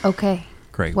anything. Okay.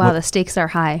 Great. Wow, the stakes are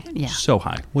high. Yeah. So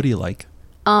high. What do you like?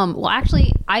 Well,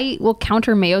 actually, I will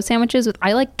counter mayo sandwiches with,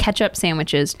 I like ketchup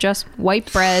sandwiches, just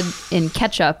white bread in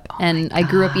ketchup. And I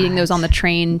grew up eating those on the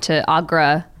train to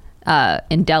Agra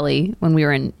in Delhi when we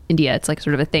were in India. It's like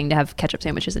sort of a thing to have ketchup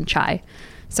sandwiches and chai.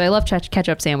 So I love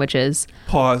ketchup sandwiches.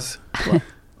 Pause.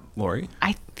 Lori?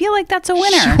 I feel like that's a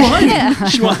winner.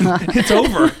 She won. It's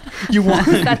over. You won.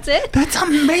 That's it? That's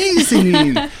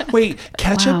amazing. Wait,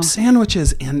 ketchup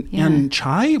sandwiches and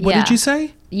chai? What did you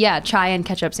say? Yeah, chai and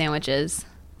ketchup sandwiches.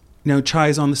 No,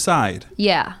 chai's on the side.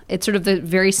 Yeah, it's sort of the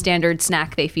very standard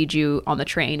snack they feed you on the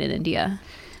train in India.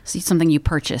 So it's something you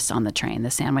purchase on the train,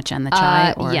 the sandwich and the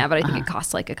chai? Yeah, but I think it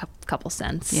costs like a couple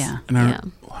cents. Yeah.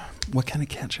 And what kind of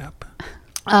ketchup?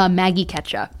 Maggi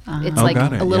ketchup. It's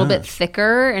a little bit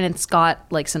thicker and it's got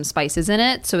like some spices in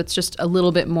it. So it's just a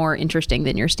little bit more interesting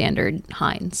than your standard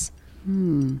Heinz.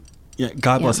 Yeah,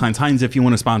 God bless Heinz. Heinz, if you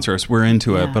want to sponsor us, we're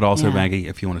into it. But also Maggi,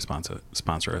 if you want to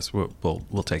sponsor us,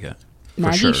 we'll take it.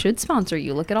 Maggi should sponsor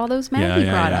you. Look at all those Maggi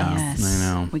products. Yeah. Yes. I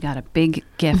know. We got a big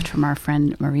gift from our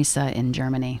friend Marisa in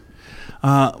Germany.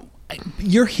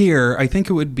 You're here. I think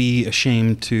it would be a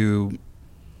shame to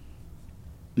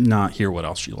not hear what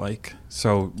else you like.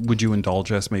 So would you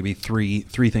indulge us maybe three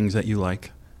things that you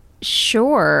like?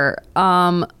 Sure.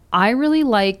 I really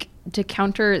like to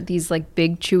counter these like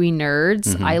big chewy nerds.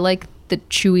 Mm-hmm. I like the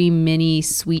chewy mini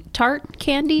sweet tart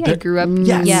candy. I grew up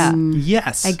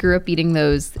Yes. I grew up eating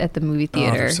those at the movie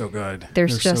theater. Oh, they're so good. They're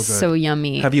just so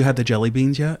yummy. Have you had the jelly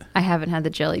beans yet? I haven't had the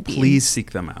jelly beans. Please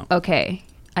seek them out. Okay.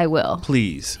 I will.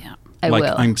 Please. Yeah. I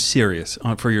will. I'm serious.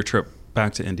 For your trip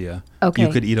back to India. Okay.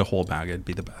 You could eat a whole bag. It'd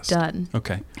be the best. Done.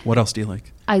 Okay. What else do you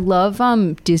like? I love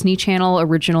Disney Channel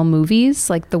original movies,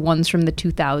 like the ones from the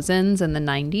 2000s and the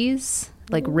 90s.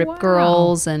 Like Rip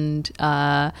Girls and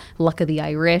Luck of the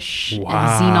Irish and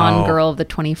Xenon Girl of the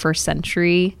 21st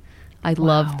Century. I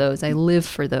love those. I live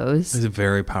for those. It's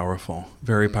very powerful.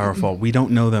 Very powerful. We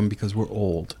don't know them because we're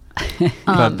old.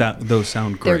 But those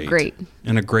sound great. They're great.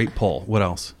 And a great pull. What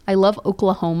else? I love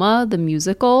Oklahoma, the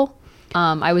musical.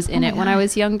 I was in it when I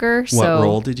was younger. What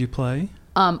role did you play?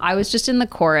 I was just in the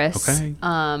chorus. Okay.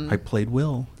 I played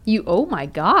Will. Oh my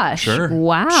gosh. Sure.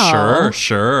 Wow.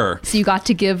 Sure. So you got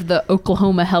to give the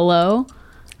Oklahoma hello?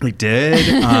 I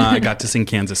did. I got to sing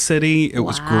Kansas City. It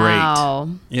was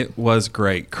great. It was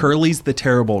great. Curly's the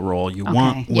terrible role. You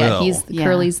want Will. Yeah,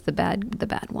 Curly's the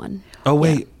bad one. Oh,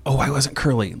 wait. Yeah. Oh, I wasn't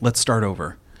Curly. Let's start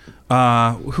over.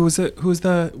 Who was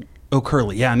the... Oh,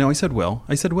 Curly. Yeah, no, I said Will.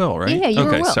 I said Will, right? Yeah, you were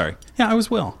Okay, Will. sorry. Yeah, I was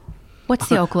Will. What's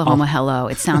the Oklahoma hello?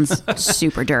 It sounds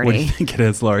super dirty. What do you think it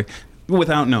is, Lori?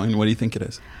 Without knowing, what do you think it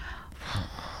is?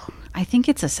 I think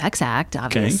it's a sex act,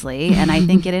 obviously. Okay. And I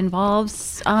think it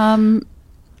involves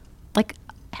like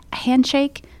a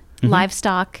handshake,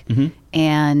 livestock,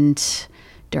 and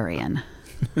durian.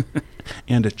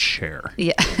 And a chair.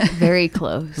 Yeah. Very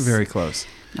close. Very close.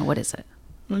 Now, what is it?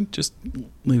 Just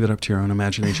leave it up to your own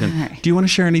imagination. Right. Do you want to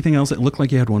share anything else? It looked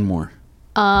like you had one more.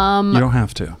 You don't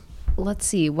have to. Let's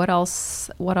see. What else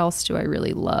do I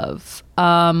really love?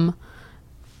 I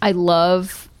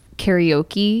love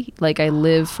karaoke. Like, I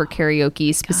live for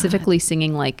karaoke, specifically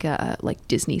singing like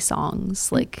Disney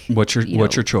songs. Like, what's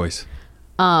your choice?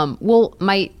 Well,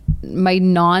 my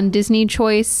non-Disney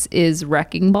choice is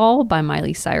Wrecking Ball by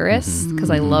Miley Cyrus, because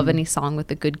I love any song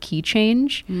with a good key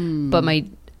change. But my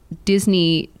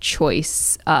Disney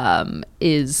choice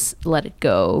is Let It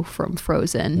Go from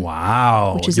Frozen.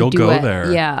 Wow. Which is You'll a duet. go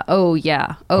there. Yeah. Oh,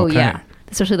 yeah. Oh, Okay. yeah.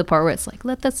 Especially the part where it's like,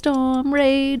 let the storm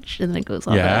rage. And then it goes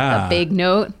on a big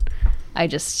note. I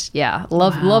just,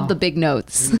 love the big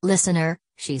notes. Listener,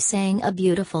 she sang a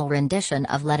beautiful rendition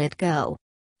of Let It Go.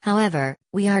 However,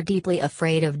 we are deeply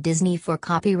afraid of Disney for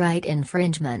copyright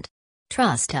infringement.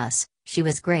 Trust us, she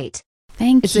was great.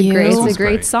 Thank you. It's a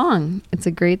great song. It's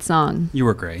a great song. You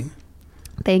were great.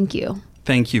 Thank you.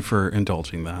 Thank you for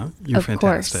indulging that. You're of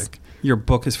fantastic. Course. Your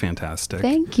book is fantastic.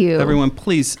 Thank you. Everyone,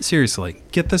 please, seriously,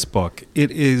 get this book.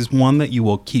 It is one that you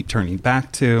will keep turning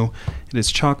back to. It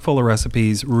is chock full of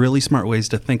recipes, really smart ways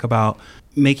to think about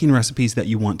making recipes that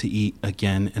you want to eat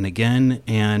again and again,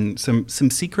 and some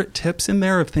secret tips in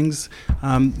there of things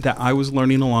that I was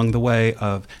learning along the way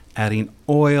of adding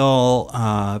oil,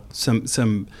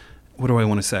 some what do I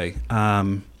want to say?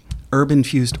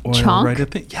 Herb-infused oil. Chonk? Right at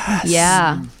the, yes.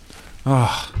 Yeah.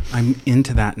 Oh, I'm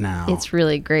into that now. It's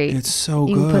really great. It's so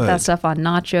you good. You can put that stuff on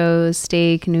nachos,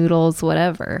 steak, noodles,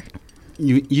 whatever.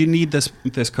 You need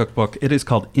this cookbook. It is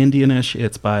called Indianish.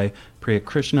 It's by Priya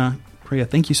Krishna. Priya,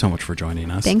 thank you so much for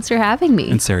joining us. Thanks for having me.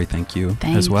 And Sari, thank you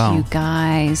as well. Thank you,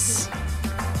 guys.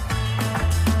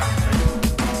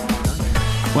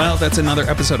 Well, that's another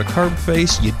episode of Carb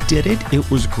Face. You did it.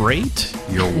 It was great.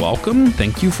 You're welcome.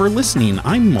 Thank you for listening.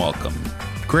 I'm welcome.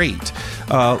 Great.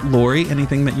 Lori,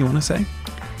 anything that you want to say?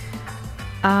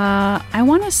 I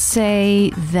want to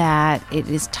say that it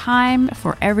is time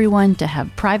for everyone to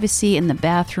have privacy in the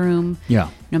bathroom. Yeah.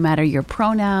 No matter your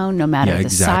pronoun, no matter the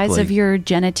size of your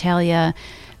genitalia.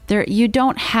 You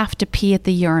don't have to pee at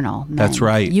the urinal. Men. That's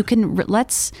right. You can,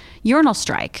 let's urinal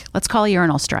strike. Let's call a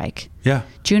urinal strike. Yeah.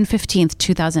 June 15th,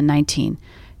 2019.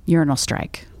 Urinal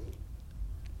strike.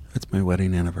 It's my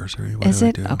wedding anniversary. What Is do I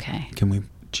it? do? Okay. Can we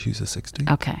choose a 16th?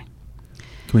 Okay.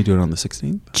 Can we do it on the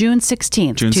 16th? June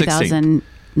 16th, June 16th.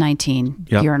 2019.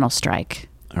 Yep. Urinal strike.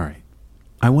 All right.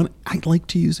 I'd like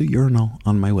to use a urinal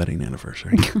on my wedding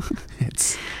anniversary.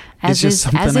 It's just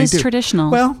something I do.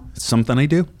 Traditional. Well, it's something I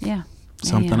do. Yeah.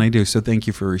 Something I do. So thank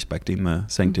you for respecting the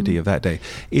sanctity of that day.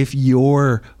 If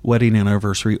your wedding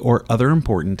anniversary or other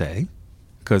important day,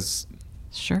 because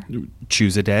sure,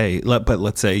 choose a day, but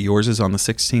let's say yours is on the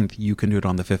 16th, you can do it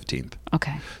on the 15th.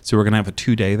 Okay. So we're going to have a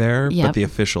 2-day there, Yep. but the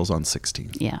official's on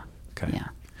 16th. Yeah. Okay. Yeah.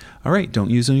 All right. Don't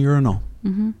use a urinal.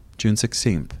 June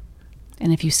 16th.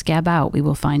 And if you scab out, we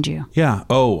will find you. Yeah.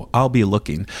 Oh, I'll be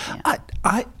looking. Yeah.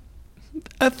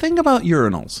 A thing about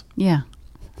urinals. Yeah.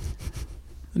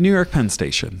 New York Penn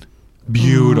Station.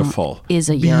 Beautiful. Is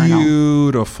a urinal.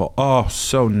 Beautiful. Oh,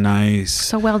 so nice.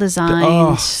 So well designed.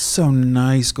 Oh, so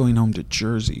nice going home to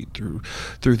Jersey through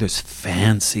this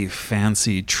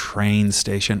fancy train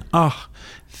station. Oh,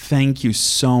 thank you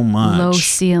so much. Low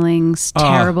ceilings,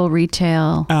 terrible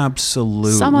retail.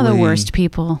 Absolutely. Some of the worst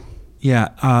people. Yeah.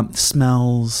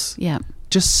 Smells. Yeah.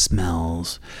 Just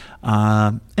smells.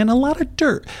 And a lot of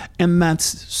dirt. And that's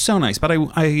so nice. But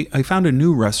I found a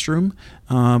new restroom.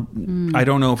 I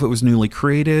don't know if it was newly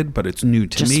created, but it's new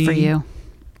to me. Just for you.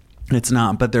 It's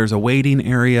not, but there's a waiting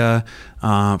area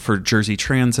for Jersey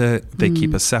Transit. They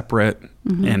keep us separate,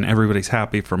 and everybody's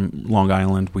happy from Long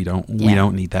Island. We don't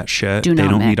need that shit. They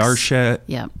don't need our shit.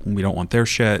 Yep. We don't want their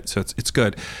shit. So it's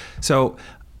good. So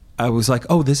I was like,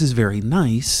 oh, this is very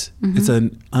nice. It's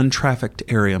an untrafficked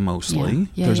area mostly.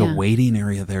 Yeah, there's a waiting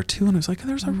area there too. And I was like,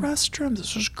 there's a restroom.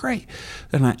 This is great.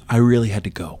 And I really had to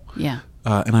go. Yeah.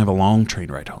 And I have a long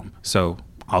train ride home. So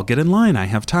I'll get in line. I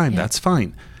have time. That's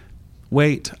fine.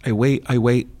 I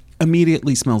wait.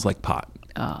 Immediately smells like pot.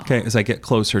 Oh. Okay, as I get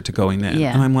closer to going in.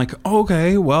 Yeah. And I'm like,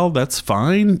 okay, well, that's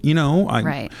fine. You know,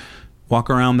 I walk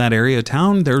around that area of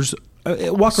town. There's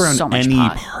walk around so much any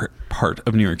pot. part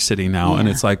of New York City now, and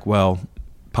it's like, well,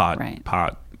 pot,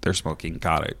 they're smoking.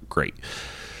 Got it. Great.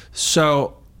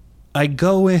 So I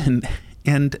go in,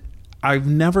 and I've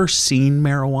never seen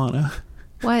marijuana.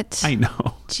 What? I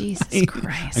know. Jesus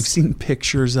Christ. I've seen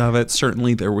pictures of it.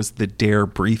 Certainly there was the Dare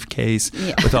briefcase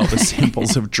with all the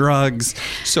samples of drugs.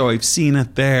 So I've seen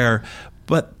it there.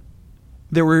 But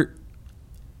there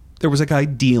was a guy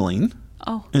dealing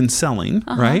and selling,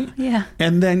 right? Yeah.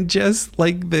 And then just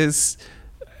like this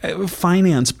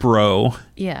finance bro.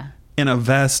 Yeah. In a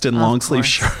vest and long sleeve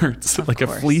shirts, like a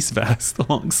fleece vest, a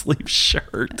long sleeve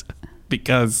shirt,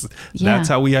 because that's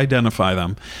how we identify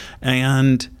them.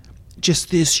 And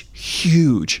just this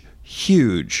huge,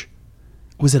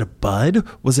 was it a bud?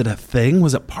 Was it a thing?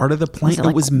 Was it part of the plant?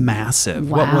 It was massive.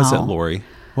 Wow. What was it, Lori?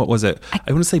 What was it?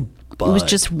 I want to say bud. It was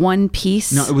just one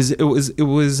piece. No, it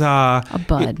was a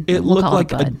bud. It looked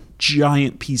like a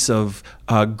giant piece of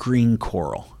green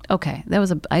coral. Okay. That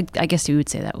was I guess you would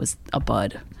say that was a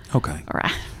bud. Okay. Or a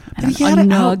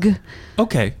nug.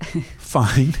 Okay.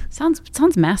 Fine. Sounds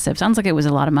massive. Sounds like it was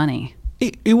a lot of money.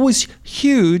 It was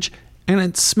huge. And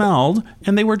it smelled,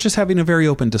 and they were just having a very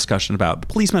open discussion about it. The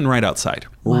policeman right outside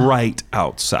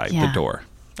the door.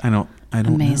 I don't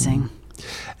Amazing. know.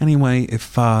 Anyway,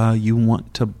 if you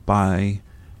want to buy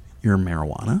your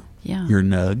marijuana, your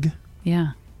nug.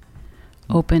 Yeah.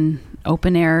 Open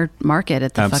air market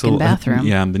at the fucking bathroom.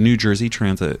 Yeah, the New Jersey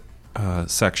Transit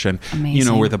section. Amazing. You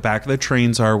know, where the back of the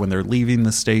trains are when they're leaving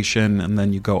the station, and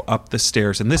then you go up the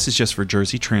stairs. And this is just for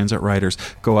Jersey Transit riders.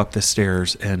 Go up the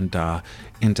stairs and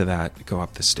into that. Go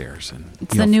up the stairs, and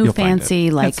it's the new fancy,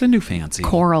 it's the new fancy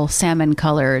coral salmon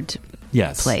colored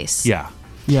place.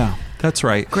 Yeah, that's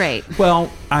right. Great.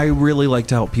 Well, I really like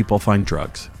to help people find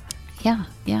drugs. Yeah.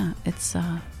 It's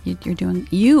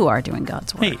you are doing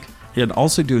God's work. Hey, and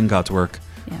also doing God's work.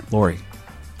 Yeah. Lori,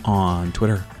 on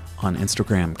Twitter, on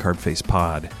Instagram,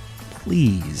 CarbFacePod.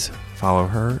 Please follow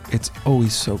her. It's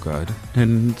always so good.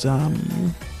 And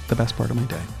the best part of my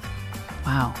day.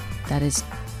 Wow. That is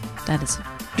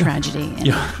tragedy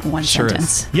in one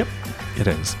sentence. Is. Yep, it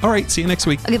is. All right. See you next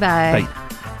week. Okay, bye.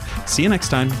 Bye. See you next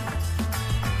time.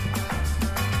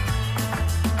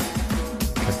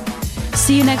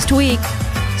 See you next week.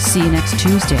 See you next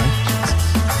Tuesday.